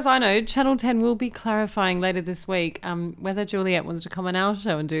as far as I know, Channel 10 will be clarifying later this week whether Juliet wants to come on our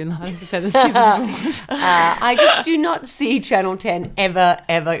show and do Lions of Feathers Tips Report. I just do not see Channel 10 ever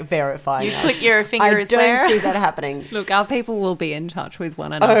verifying You us. click your I fingers don't where? see that happening. Look, our people will be in touch with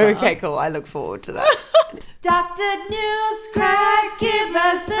one another. Okay, cool. I look forward to that. Dr. News Scrag, give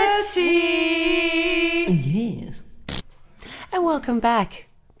us the tea. Yes. And welcome back.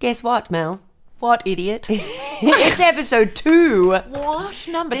 Guess what, Mel? What idiot? It's episode 2. What?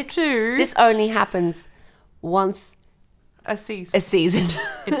 Number 2? This only happens once a season. a season.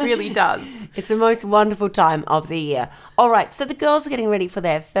 It really does. It's the most wonderful time of the year. All right, so the girls are getting ready for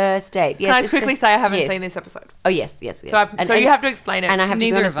their first date. Yes, Can I it's just quickly the- say I haven't yes. seen this episode? Oh, yes. So you have to explain it. And I have to be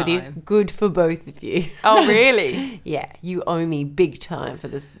Neither honest have with you, I. good for both of you. Oh, really? Yeah, you owe me big time for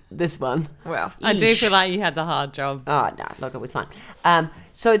this one. Well, I do Yeesh. feel like you had the hard job. Oh, no, look, it was fine.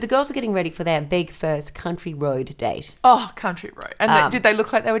 So the girls are getting ready for their big first country road date. oh, Country Road. And did they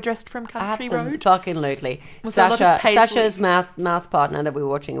look like they were dressed from Country Road? Absolutely. Was there a lot of paisley? Sasha's mouth partner that we were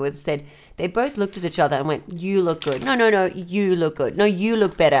watching with said they both looked at each other and went, "You look good." No, you look good. No, you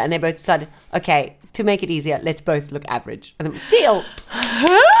look better. And they both decided, okay, to make it easier, let's both look average. And then, deal.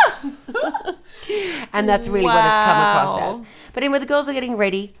 And that's really what it's come across Wow. as. But anyway, the girls are getting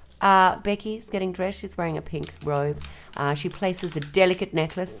ready. Becky's getting dressed. She's wearing a pink robe. She places a delicate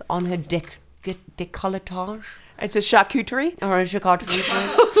necklace on her décolletage. It's a charcuterie. Or a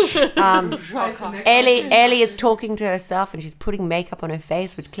charcuterie. Ellie is talking to herself and she's putting makeup on her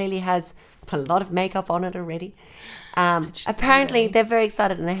face, which clearly has a lot of makeup on it already. Apparently, they're very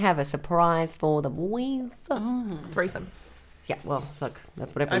excited and they have a surprise for the boys. Threesome. Yeah, well, look,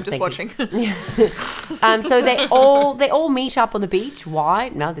 that's what I'm everyone's just thinking. watching. So they all meet up on the beach. Why?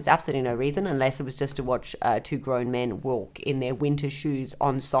 No, there's absolutely no reason, unless it was just to watch two grown men walk in their winter shoes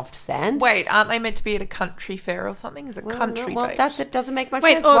on soft sand. Wait, aren't they meant to be at a country fair or something? It's a country well, date. that's it. Doesn't make much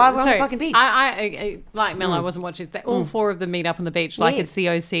Wait, sense. Why we're on the sorry. fucking beach? I like Mel, I wasn't watching. All four of them meet up on the beach like Yes. it's the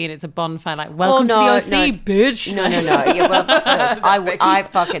OC and it's a bonfire. Like, welcome no, to the OC, bitch. No. Yeah, well, I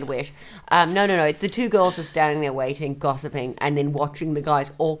fucking wish. No. It's the two girls are standing there waiting, gossiping, and then watching the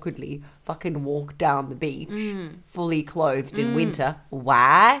guys awkwardly fucking walk down the beach, fully clothed in winter.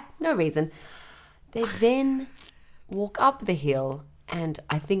 Why? No reason. They then walk up the hill, and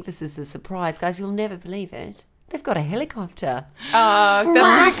I think this is the surprise, guys. You'll never believe it. They've got a helicopter.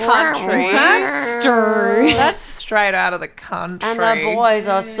 That's so country. That's true. That's straight out of the country. And the boys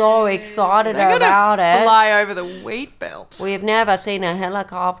are so excited They're about gonna it. fly over the wheat belt. We've never seen a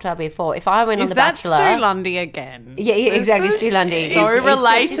helicopter before. If I went on Is The that Bachelor... Stu Lundy again? Yeah, exactly. so- Stu Lundy. so He's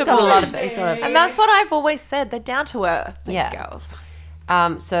got a relatable. lot of... he's got a- And that's what I've always said. They're down to earth, these Yeah. girls.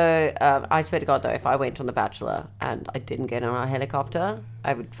 So I swear to God, though, if I went on The Bachelor and I didn't get on a helicopter,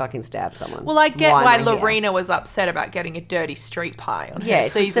 I would fucking stab someone. Well, I get Why why am I here? Lorena was upset about getting a dirty street pie on Yeah, her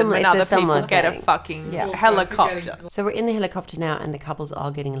it's a season similar- when it's a other similar people get a thing. fucking Yeah. helicopter. So we're in the helicopter now, and the couples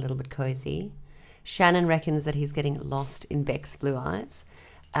are getting a little bit cozy. Shannon reckons that he's getting lost in Beck's blue eyes.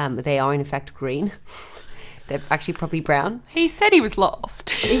 They are, in fact, green. They're actually probably brown. He said he was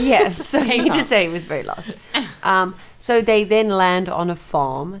lost. Yes, so he did say he was very lost. So they then land on a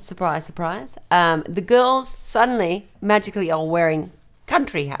farm. Surprise, surprise. The girls suddenly, magically, are wearing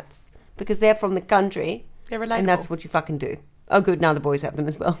country hats because they're from the country. They're relatable. And that's what you fucking do. Oh, good. Now the boys have them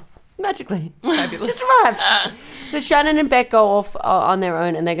as well. Magically. Fabulous. Just arrived. So Shannon and Beck go off on their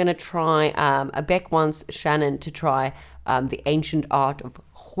own, and they're going to try. Beck wants Shannon to try the ancient art of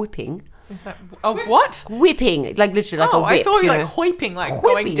whipping. Is that, of what? Whipping, like literally like Oh, a whip. I thought you were know. like hoiping, like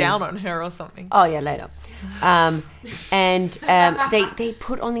Whipping. going down on her or something. Oh yeah, later. They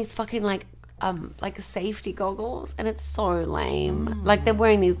put on these fucking like safety goggles, and it's so lame. Like they're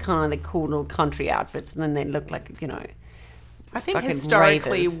wearing these kind of like cool little country outfits, and then they look like I think fucking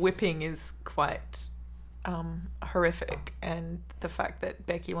historically ravers. whipping is quite horrific, and the fact that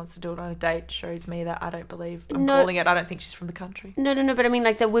Becky wants to do it on a date shows me that I don't believe I'm No. calling it. I don't think she's from the country. No, but I mean,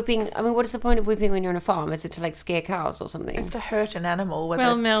 like, the whipping. I mean, what is the point of whipping when you're on a farm? Is it to, like, scare cows or something? It's to hurt an animal.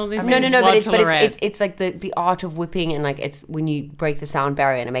 Well, Mel, this No, is but Watchelorette. it's like the art of whipping, and like it's when you break the sound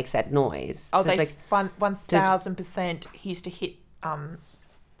barrier and it makes that noise. Oh, So they it's like 1,000%. He used to hit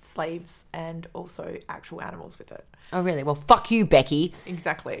slaves and also actual animals with it. oh really? Well, fuck you, Becky.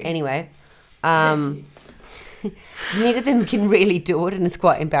 Exactly. Anyway, neither of them can really do it, and it's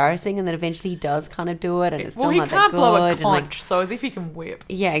quite embarrassing. And then eventually he does kind of do it, and it's well, still he not that can't good. blow a and, like, conch, so as if he can whip.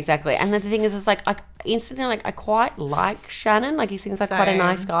 yeah, exactly. And then the thing is, it's like I instantly like I quite like Shannon. Like he seems like quite a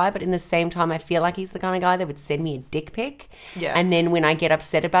nice Same. guy, but in the same time, I feel like he's the kind of guy that would send me a dick pic. Yes. And then when I get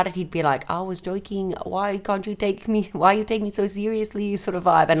upset about it, he'd be like, "I was joking. Why can't you take me? Why you take me so seriously?" Sort of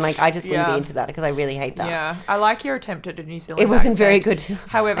vibe. And like I just wouldn't Yeah. be into that because I really hate that. Yeah, I like your attempt at a New Zealand It wasn't accent. very good.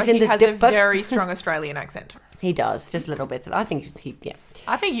 However, As in he this has a dick pic. very strong Australian accent. He does just little bits. I think yeah.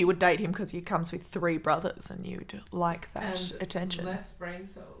 I think you would date him because he comes with 3 brothers and you'd like that And attention. less brain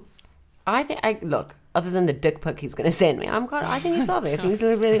cells. I think look. Other than the dick pic he's going to send me, I think he's lovely. I think he's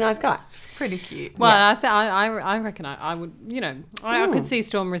a really nice guy. Pretty cute. Well, I reckon I would, I could see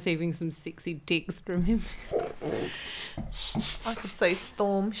Storm receiving some sexy dicks from him. I could say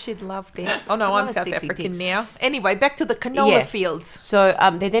Storm, she'd love that. Oh no, Lot I'm of South sexy African dicks. now. Anyway, back to the canola Yeah. fields. So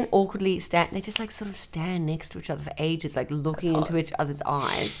they then awkwardly stand. They just like sort of stand next to each other for ages, like looking into each other's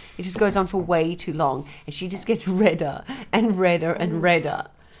eyes. It just goes on for way too long, and she just gets redder and redder and redder.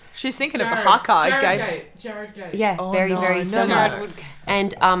 She's thinking of the haka I gave. Jared Gate. Yeah, Oh, very, no, very no, similar. no.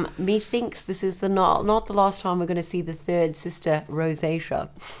 And methinks this is not the last time we're going to see the third sister, Rosacea.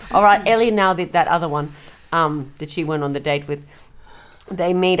 All right, Ellie now that other one that she went on the date with.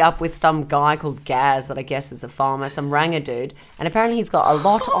 They meet up with some guy called Gaz that I guess is a farmer, some ranger dude, and apparently he's got a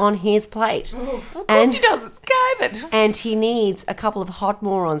lot on his plate. Of course he does, it's David. And he needs a couple of hot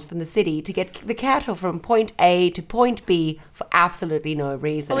morons from the city to get the cattle from point A to point B for absolutely no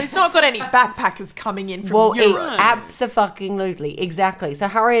reason. Well, he's not got any backpackers coming in from Well, Europe. abso-fucking-lutely, exactly. So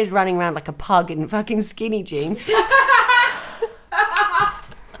Harry is running around like a pug in fucking skinny jeans.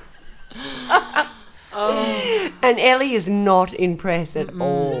 And Ellie is not impressed at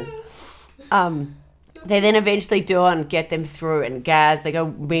all. They then eventually do and get them through, and Gaz, they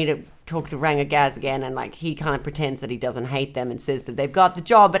go talk to Ranger Gaz again, and like he kind of pretends that he doesn't hate them and says that they've got the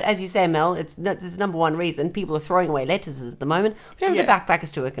job. But as you say, Mel, it's number one reason people are throwing away lettuces at the moment. We don't have the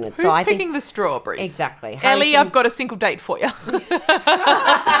backpackers to work in it. Who's so I picking think the strawberries? exactly. Harry Ellie, shouldn't- I've got a single date for you.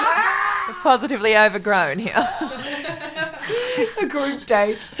 Positively overgrown here. A group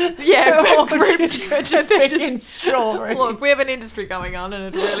date. Yeah, a group Picking strawberries. Look, we have an industry going on,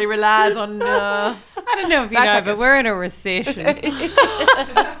 and it really relies on. I don't know if you know, Backpackers. but we're in a recession.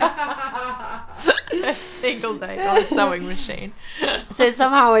 Single date on a sewing machine. So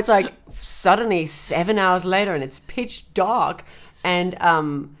somehow it's like suddenly 7 hours later and it's pitch dark and I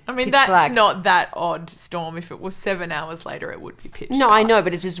mean, pitch that's black. not that odd, Storm. If it was 7 hours later, it would be pitch No, dark. I know,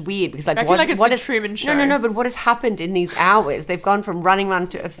 but it's just weird because like Acting like it's what the is Truman Show. No, but what has happened in these hours? They've gone from running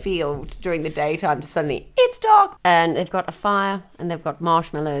around to a field during the daytime to suddenly it's dark, and they've got a fire and they've got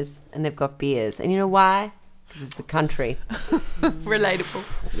marshmallows and they've got beers, and you know why? Because it's the country. Relatable.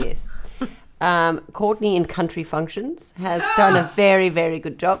 Yes. Courtney in Country Functions has done a very, very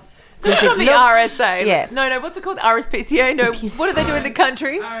good job. 'Cause Not it the looks- RSA. Yeah. No, what's it called? RSPCA? No, what do they do in the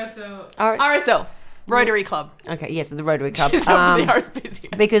country? RSL. RSL. Rotary Club. Okay, yes, the Rotary Club. It's not from the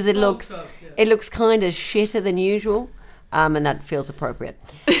RSPCA. Because it looks Club, yeah. it looks kind of shitter than usual, and that feels appropriate.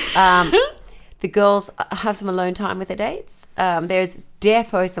 The girls have some alone time with their dates. There's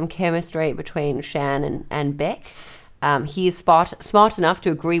defo some chemistry between Shan and Beck. He is smart enough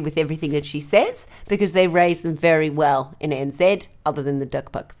to agree with everything that she says because they raise them very well in NZ, other than the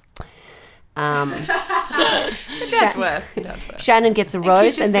duck bucks. Dadworth. Shannon gets a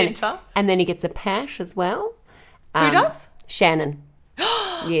rose and then Jacinta. he gets a pash as well. Who does? Shannon.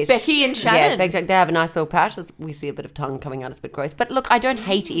 Yes. Becky and Shannon. Yeah, they have a nice little pash. We see a bit of tongue coming out. It's a bit gross. But look, I don't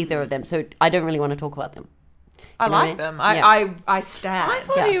hate either of them, so I don't really want to talk about them. I know what I like mean? them. Yeah. I stand. I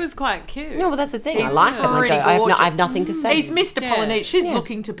thought Yeah. he was quite cute. No, well, that's the thing. He's I like them. pretty I have gorgeous. nothing to say. He's Mr. Yeah. Polynesia. She's Yeah.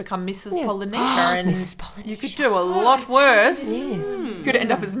 looking to become Mrs. Yeah. Polynesia, and Mrs. Polynesia. you could do a lot worse. Yes. You could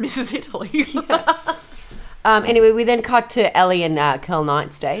end up as Mrs. Italy. Anyway, we then cut to Ellie and Kel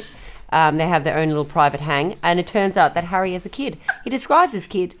Knight's date. They have their own little private hang, and it turns out that Harry is a kid. He describes his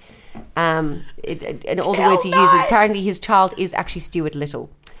kid, and all the words he uses. Apparently, his child is actually Stuart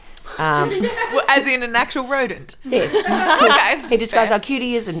Little. Well, as in an actual rodent. Yes. Okay. He describes fair. how cute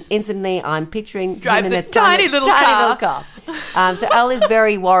he is, and instantly I'm picturing Drives him in a tiny little car. So Elle is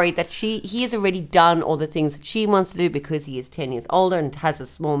very worried that he has already done all the things that she wants to do because he is 10 years older and has a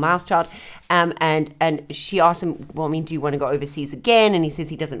small mouse child. And she asks him, well, I mean, do you want to go overseas again? And he says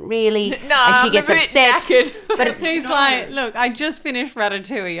he doesn't really. Nah, and she gets I'm a bit upset. knackered. But He's like, look, I just finished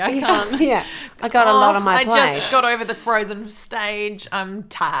Ratatouille. I can't. yeah, I got a lot on my plate. I just got over the Frozen stage. I'm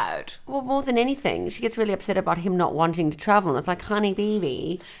tired. Well, more than anything, she gets really upset about him not wanting to travel. And it's like, honey,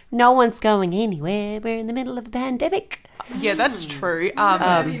 baby, no one's going anywhere. We're in the middle of a pandemic. Yeah, that's true.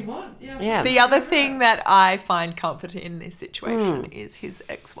 Whatever you want. Yeah. Yeah. The other thing that I find comfort in this situation is his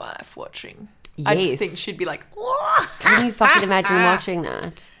ex-wife watching. I Yes. just think she'd be like, Can you fucking imagine watching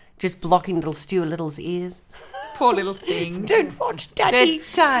that? Just blocking little Stuart Little's ears. poor little thing. Don't watch They're Daddy.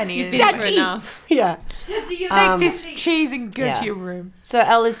 tiny. Been through enough. Yeah. Take this cheese and go yeah. to your room. So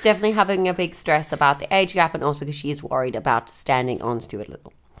Elle is definitely having a big stress about the age gap, and also because she is worried about standing on Stuart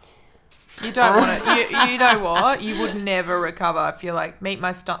Little. You don't want to. You know what? You would never recover if you're like, meet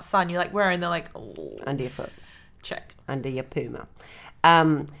my son. You're like, where? And they're like, oh, Under your foot. check. Under your puma.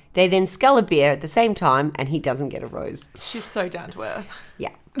 They then scull a beer at the same time, and he doesn't get a rose. She's so down to earth.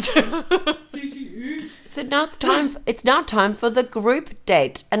 Yeah. So now it's now time for the group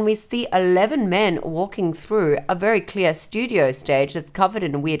date, and we see 11 men walking through a very clear studio stage that's covered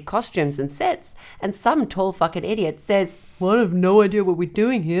in weird costumes and sets, and some tall fucking idiot says, well, I have no idea what we're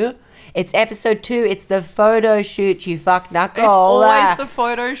doing here. It's episode 2. It's the photo shoot, you fuck knuckle. It's always the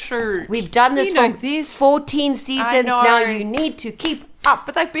photo shoot. We've done this You know for this. 14 seasons. know. Now you need to keep up.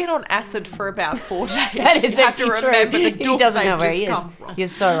 But they've been on acid for about 4 days. That is you have to actually true. remember the He doof doesn't they've know where just he is. come from. You're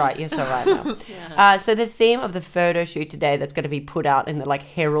so right. You're so right, Mel. So the theme of the photo shoot today that's going to be put out in the like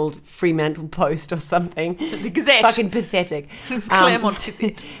Herald Fremantle Post or something. The Gazette. Fucking pathetic. Claremont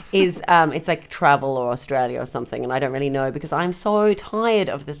Gazette. Is it's like travel or Australia or something, and I don't really know because I'm so tired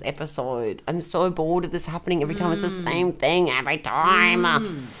of this episode. I'm so bored of this happening every time. It's the same thing every time.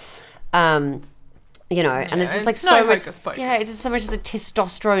 You know, and it's just like it's so no much. hocus pocus. Yeah, it's just so much of the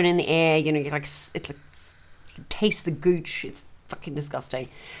testosterone in the air. You know, you like it's like you taste the gooch. It's fucking disgusting.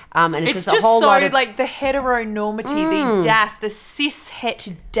 And it's It's just a just whole so lot of like the heteronormity, the das, the cis het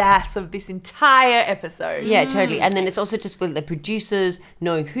das of this entire episode. yeah, totally. And then it's also just with the producers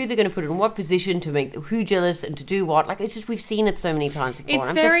knowing who they're going to put in what position to make who jealous and to do what. Like it's just we've seen it so many times before. It's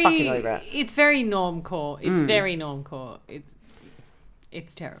and I'm very, just fucking over it. it's very normcore. It's very normcore.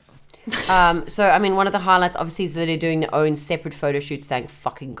 It's terrible. So, I mean, one of the highlights, obviously, is that they're doing their own separate photo shoots, thank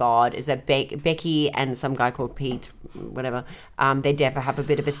fucking God, is that Becky and some guy called Pete, whatever, they definitely have a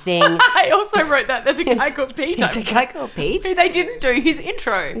bit of a thing. I also wrote that. There's a guy called Peter. There's a guy called Pete. who they didn't do his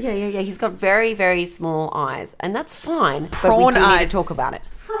intro. Yeah. He's got very, very small eyes, and that's fine, but we Prawn do need eyes. to talk about it.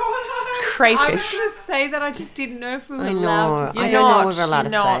 I was Crayfish. going to say that. I just didn't know if we were I know. allowed to I say don't You're know not, what we're allowed to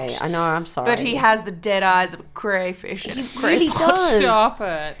you're say. not. I know, I'm sorry. But he has the dead eyes of a crayfish. And He a really crayfish. does. Stop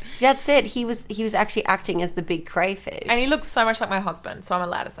it. That's it. He was actually acting as the big crayfish. And he looks so much like my husband, so I'm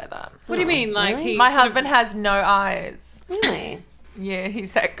allowed to say that. What do you mean? Like really? he My sort of- husband has no eyes. Really? Yeah,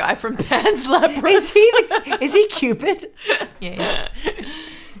 he's that guy from Pan's Labyrinth. Is he Cupid? Yeah.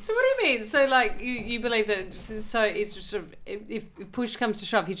 So what do you mean? So like you believe that? So it's just sort of if push comes to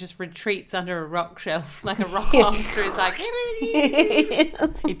shove, he just retreats under a rock shelf like a rock lobster. Is like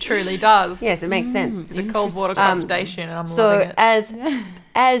He truly does. Yes, it makes sense. He's a cold water crustacean, and I'm So loving it.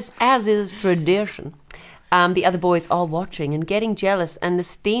 as is tradition, the other boys are watching and getting jealous, and the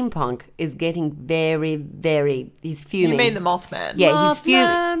steampunk is getting very, very. He's fuming. You mean the Mothman? Yeah, he's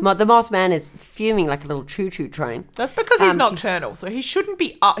fuming. Mothman. The Mothman is fuming like a little choo-choo train. That's because he's nocturnal, so he shouldn't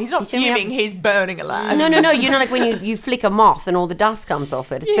be up. He's not He shouldn't be fuming, he's burning alive. No. You know, like when you flick a moth and all the dust comes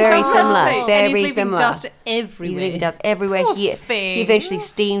off it. It's Yes, very I was similar. gonna say. It's and very he's leaving similar. dust He's everywhere. leaving dust everywhere. Poor He thing. eventually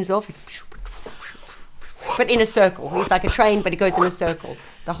steams off. But in a circle. He's like a train, but it goes in a circle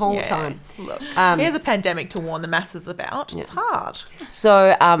the whole Yeah. time. Look, here's a pandemic to warn the masses about. It's hard.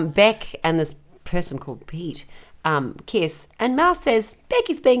 So Beck and this person called Pete kiss, and Mal says,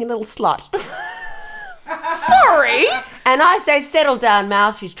 Becky's being a little slut. Sorry. And I say, settle down,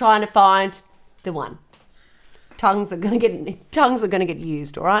 Mal. She's trying to find the one. Tongues are gonna get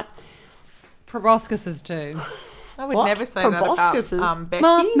used, all right? Proboscises too. I would What? never say that Proboscises? about Becky.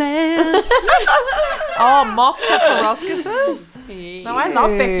 Mothman. Oh, moths have proboscises? No, I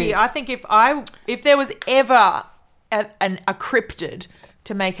love Becky. I think if there was ever a cryptid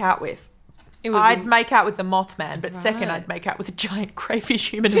to make out with, It would I'd be- make out with the Mothman, but second Right. I'd make out with a giant crayfish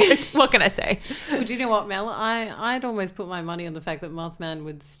humanoid. What can I say? Well, do you know what, Mel? I'd almost put my money on the fact that Mothman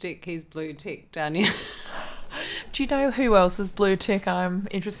would stick his blue tick down your Do you know who else's blue tick I'm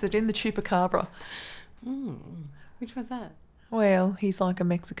interested in? The Chupacabra. Which was that? Well, he's like a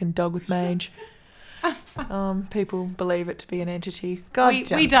Mexican dog with mange. People believe it to be an entity. God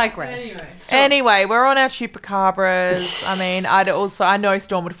damn. We digress. Anyway, we're on our chupacabras. I mean, I know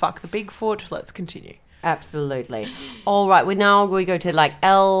Storm would fuck the Bigfoot. Let's continue. Absolutely. All right, we go to like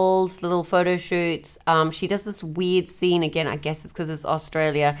Elle's little photo shoots. She does this weird scene again. I guess it's because it's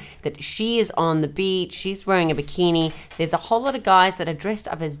Australia, that she is on the beach. She's wearing a bikini. There's a whole lot of guys that are dressed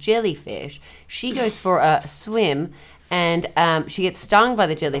up as jellyfish. She goes for a swim, and she gets stung by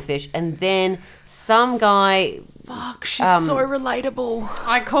the jellyfish. And then some guy. Fuck, she's so relatable.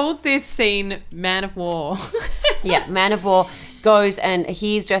 I called this scene Man of War. Yeah, Man of War goes and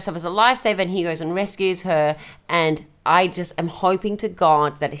he's dressed up as a lifesaver and he goes and rescues her, and I just am hoping to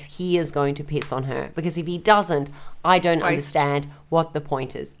God that he is going to piss on her, because if he doesn't, I don't understand what the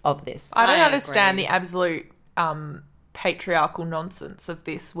point is of this. I don't I understand agree. the absolute patriarchal nonsense of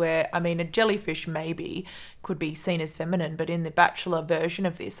this, where, I mean, a jellyfish maybe could be seen as feminine, but in the Bachelor version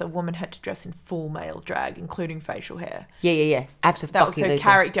of this, a woman had to dress in full male drag, including facial hair. Yeah. Absolutely. That was her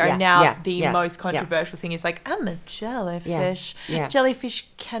character. And now the most controversial thing is like, I'm a jellyfish. Yeah. Jellyfish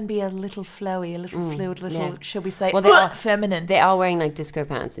can be a little flowy, a little fluid, shall we say, feminine. They are wearing like disco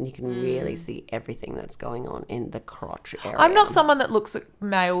pants, and you can really see everything that's going on in the crotch area. I'm not someone that looks at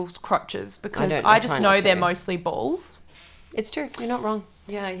males' crotches because I just try know not they're to. mostly balls. It's true. You're not wrong.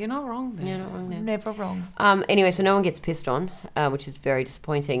 Yeah, you're not wrong there. You're not wrong there. Never wrong. Anyway, so no one gets pissed on, which is very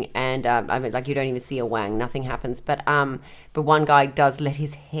disappointing. And I mean, like, you don't even see a wang. Nothing happens. But one guy does let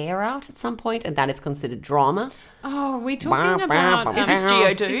his hair out at some point, and that is considered drama. Oh, are we talking about... Is this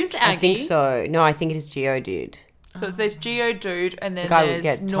Geodude? Is this I think Aggie? so. No, I think it is Geodude. So there's Geodude and then guy would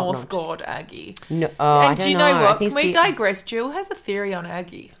there's get Norse top-notch. God Aggie. No, I And don't do you know I what? think Can we it's digress? Jill has a theory on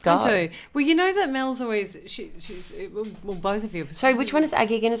Aggie. Go. I do. Well, you know that Mel's always... She's well, both of you... Sorry, which one is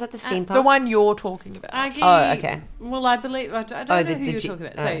Aggie again? Is that the steampunk? The one you're talking about. Aggie... Oh, okay. Well, I believe... I don't know who you're talking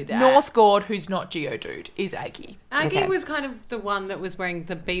about. So, Norse God, who's not Geodude, is Aggie. Aggie Okay. was kind of the one that was wearing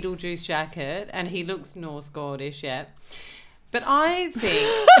the Beetlejuice jacket, and he looks Norse God-ish, yeah. But I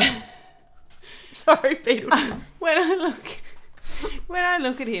think... Sorry, Beetlejuice. when I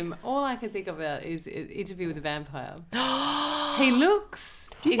look at him, all I can think about is Interview with a Vampire. He looks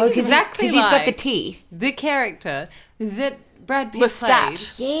exactly because like he's got the teeth. the character that Brad Pitt played.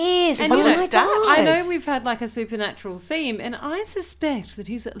 Lestat. Yes, And Oh you my know, God. I know we've had like a supernatural theme, and I suspect that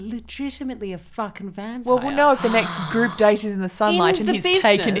he's legitimately a fucking vampire. Well, we'll know if the next group date is in the sunlight In and the he's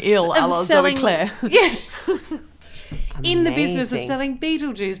taken business ill, a of la Zoe selling- Claire. Yeah. In the business of Amazing. selling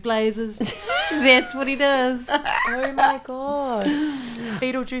Beetlejuice blazers. That's what he does. Oh my God.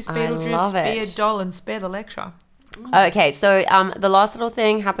 Beetlejuice, love be a it. doll and spare the lecture. Okay, so the last little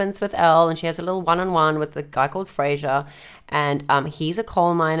thing happens with Elle, and she has a little one-on-one with the guy called Fraser, and he's a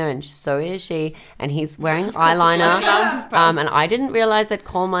coal miner, and so is she, and he's wearing eyeliner, and I didn't realize that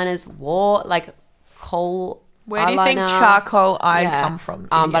coal miners wore like coal. Where do you think eyeliner. charcoal eye come from?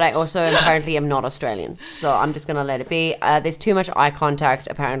 But I idiot? also apparently am not Australian, so I'm just gonna let it be. There's too much eye contact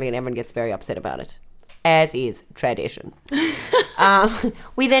apparently, and everyone gets very upset about it, as is tradition.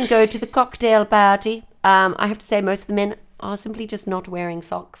 We then go to the cocktail party. I have to say, most of the men are simply just not wearing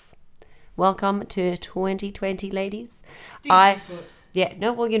socks. Welcome to 2020, ladies. Well,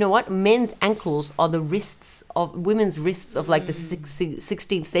 you know what? Men's ankles are the wrists of women's wrists of like the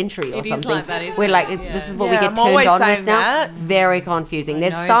 16th century or It is something. like that, isn't We're like, it? this is Yeah. what we Yeah, get I'm turned always on saying with now. that. It's very confusing.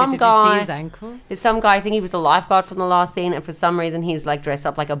 There's No, some but did you see guy. his ankle? There's some guy, I think he was a lifeguard from the last scene, and for some reason he's like dressed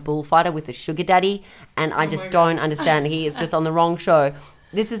up like a bullfighter with a sugar daddy, and I just don't understand. He is just on the wrong show.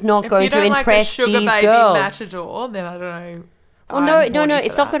 This is not If going you to don't like a impress sugar these baby girls. matador, then I don't know. Well, no,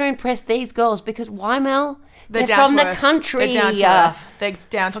 it's not going to impress these girls because why, Mel? They're down from to the earth. country. They're down to earth. They're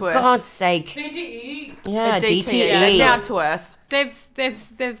down to For earth. God's sake. DTE. Yeah, They're DTE. DTE. They're down to earth.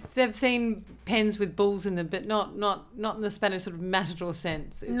 They've seen pens with bulls in them, but not in the Spanish sort of matador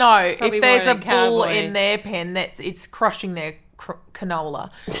sense. It's No, probably if there's more a in bull cowboy. in their pen, it's crushing their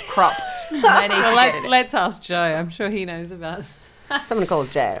canola crop. They need to get it. Let's ask Joe. I'm sure he knows about. Someone called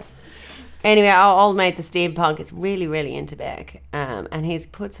Joe. Anyway, our old mate, the steampunk, is really, really into Beck, and he's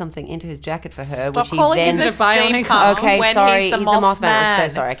put something into his jacket for her, Stop which he calling then. him the Is it a bionic steampunk Okay, when sorry, he's the he's a Mothman. I'm Mothman.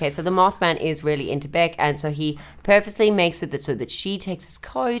 so sorry. Okay, so the Mothman is really into Beck, and so he purposely makes it so that she takes his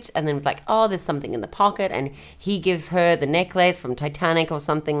coat, and then was like, "Oh, there's something in the pocket," and he gives her the necklace from Titanic or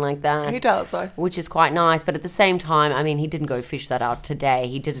something like that. He does, though. Which is quite nice, but at the same time, I mean, he didn't go fish that out today.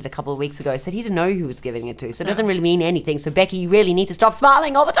 He did it a couple of weeks ago. Said he didn't know who he was giving it to, so it doesn't really mean anything. So Becky, you really need to stop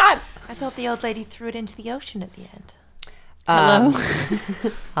smiling all the time. I thought the old lady threw it into the ocean at the end. Hello.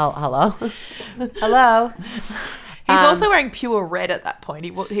 Hello. Hello. He's also wearing pure red at that point.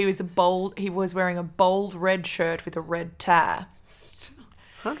 He was wearing a bold red shirt with a red tie.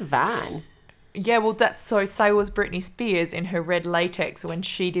 Not Van. Yeah, well, so was Britney Spears in her red latex when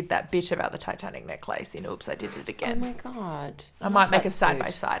she did that bit about the Titanic necklace in Oops, I Did It Oh Again. my God. I might make a side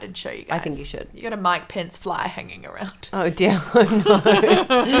by side and show you guys. I think you should. You got a Mike Pence fly hanging around. Oh dear, no.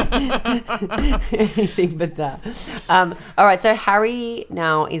 Anything but that. All right, so Harry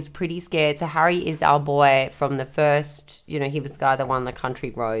now is pretty scared. So Harry is our boy from the first, he was the guy that won the Country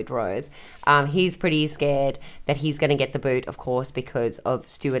Road Rose. He's pretty scared that he's going to get the boot, of course, because of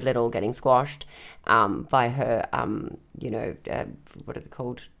Stuart Little getting squashed by her, what are they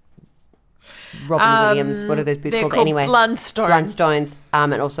called? Robin Williams, what are those boots called? Anyway, Blundstones,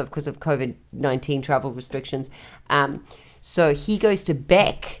 and also because of COVID-19 travel restrictions. So he goes to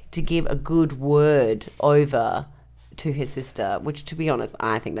Beck to give a good word over to his sister, which, to be honest,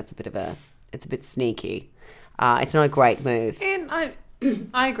 I think that's it's a bit sneaky. It's not a great move. And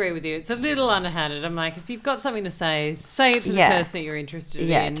I agree with you. It's a little underhanded. I'm like, if you've got something to say it to the person that you're interested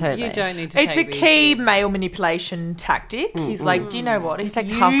in. Totally. You don't need to It's a key male manipulation tactic. He's like, do you know what? If like,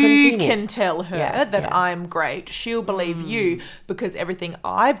 how you convenient. can tell her that I'm great, she'll believe you because everything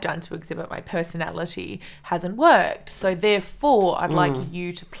I've done to exhibit my personality hasn't worked. So therefore, I'd like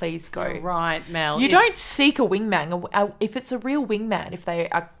you to please go. Right, Mel. You don't seek a wingman. If it's a real wingman, if they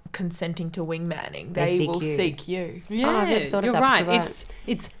are consenting to wingmanning, they will seek you. Yeah, I've never thought of you're that, right. but you're right.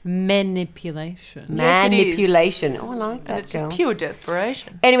 It's manipulation. Yes, it is. Manipulation. Oh, I like that. And it's girl. just pure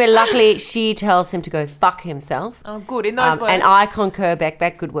desperation. Anyway, luckily, she tells him to go fuck himself. Oh, good. In those words. And I concur, Beck.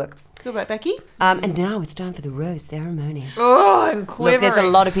 Good work. Good work, Becky. And now it's time for the rose ceremony. Oh, I'm quivering. Look, there's a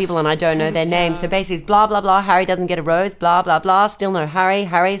lot of people and I don't know their names. So basically, it's blah, blah, blah. Harry doesn't get a rose. Blah, blah, blah. Still no Harry.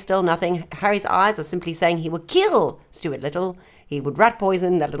 Harry, still nothing. Harry's eyes are simply saying he will kill Stuart Little. He would rat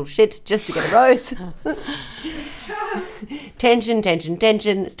poison that little shit just to get a rose.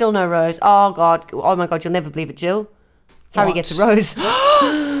 Tension. Still no rose. Oh, God. Oh, my God. You'll never believe it, Jill. Harry gets a rose.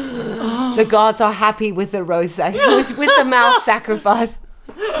 The gods are happy with the rose, with the mouse sacrifice.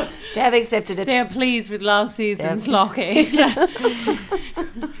 They have accepted it. They're pleased with last season's Lockie.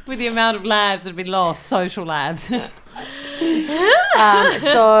 With the amount of labs that have been lost, social labs.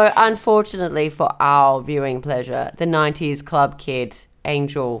 So, unfortunately for our viewing pleasure, the 90s club kid,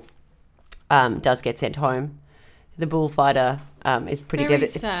 Angel, does get sent home. The bullfighter is pretty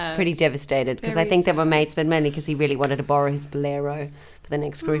devastated because I think they were mates, but mainly because he really wanted to borrow his Bolero for the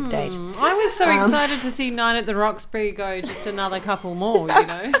next group date. I was so excited to see Night at the Roxbury go just another couple more,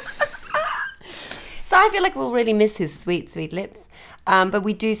 So I feel like we'll really miss his sweet, sweet lips. But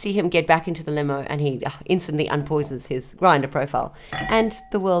we do see him get back into the limo and he instantly unpoisons his Grindr profile. And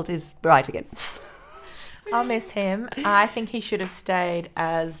the world is bright again. I'll miss him. I think he should have stayed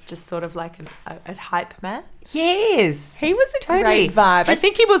as just sort of like a hype man. Yes. He was a great vibe. I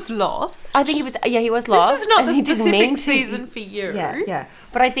think he was lost. I think he was lost. This is not and the he didn't specific mean to. season for you. Yeah.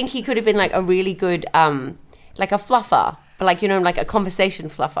 But I think he could have been like a really good, like a fluffer. But like, like a conversation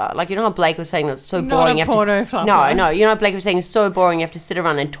fluffer. Like, how Blake was saying it's so boring. Not a porno fluffer. No. Blake was saying it's so boring. You have to sit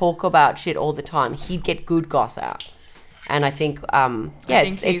around and talk about shit all the time. He'd get good goss out. And I think,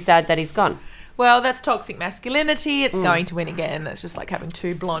 it's sad that he's gone. Well, that's toxic masculinity. It's going to win again. It's just like having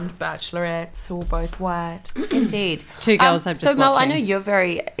two blonde bachelorettes who are both white. Indeed. Two girls I've just So Mel, I watching. know you're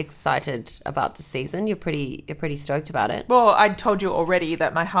very excited about the season. You're pretty stoked about it. Well, I told you already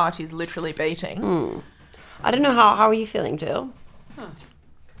that my heart is literally beating. I don't know how are you feeling, Jill?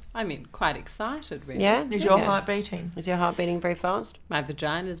 I mean, quite excited, really. Yeah? Is your heart beating? Is your heart beating very fast? My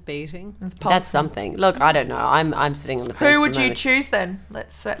vagina's beating. It's That's something. Look, I don't know. I'm sitting on the fence. Who at would the you moment. choose then?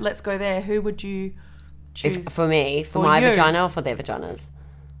 Let's go there. Who would you choose? For me, for For my you. vagina or for their vaginas?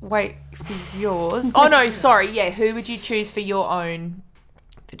 Wait, for yours? Oh no, sorry. Yeah, who would you choose for your own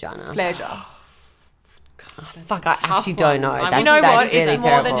Vagina. pleasure? Fuck, I actually don't know. one. That's, You know that's what? Really It's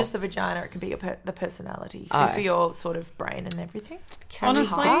more terrible. than just the vagina. It can be the personality. Oh. For your sort of brain and everything.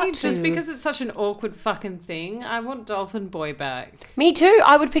 Honestly, hard just to- because it's such an awkward fucking thing, I want Dolphin Boy back. Me too.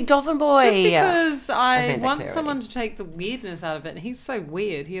 I would pick Dolphin Boy. Just because I made that want clear someone to take the weirdness out of it. And he's so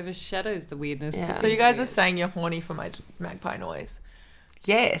weird. He overshadows the weirdness. Yeah. So you guys are saying you're horny for my magpie noise.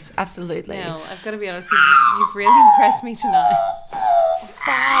 Yes, absolutely. Now, I've got to be honest with you, you've really impressed me tonight.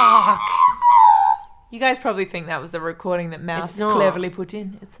 Fuck. You guys probably think that was the recording that Mouse It's not. cleverly put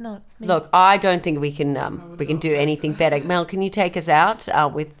in. It's not. It's me. Look, I don't think we can do anything better. Mel, can you take us out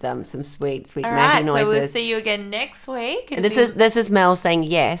with some sweet All Maggie right, so we'll noises? see you again next week. And this is Mel saying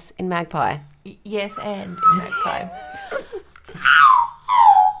yes in Magpie. Yes, and in magpie.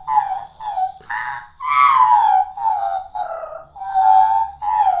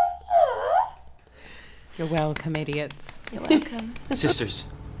 You're welcome, idiots. You're welcome. Sisters,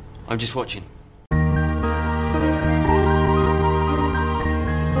 I'm just watching.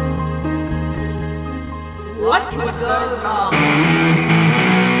 What could go wrong?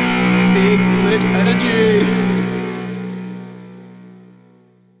 Big Brit energy.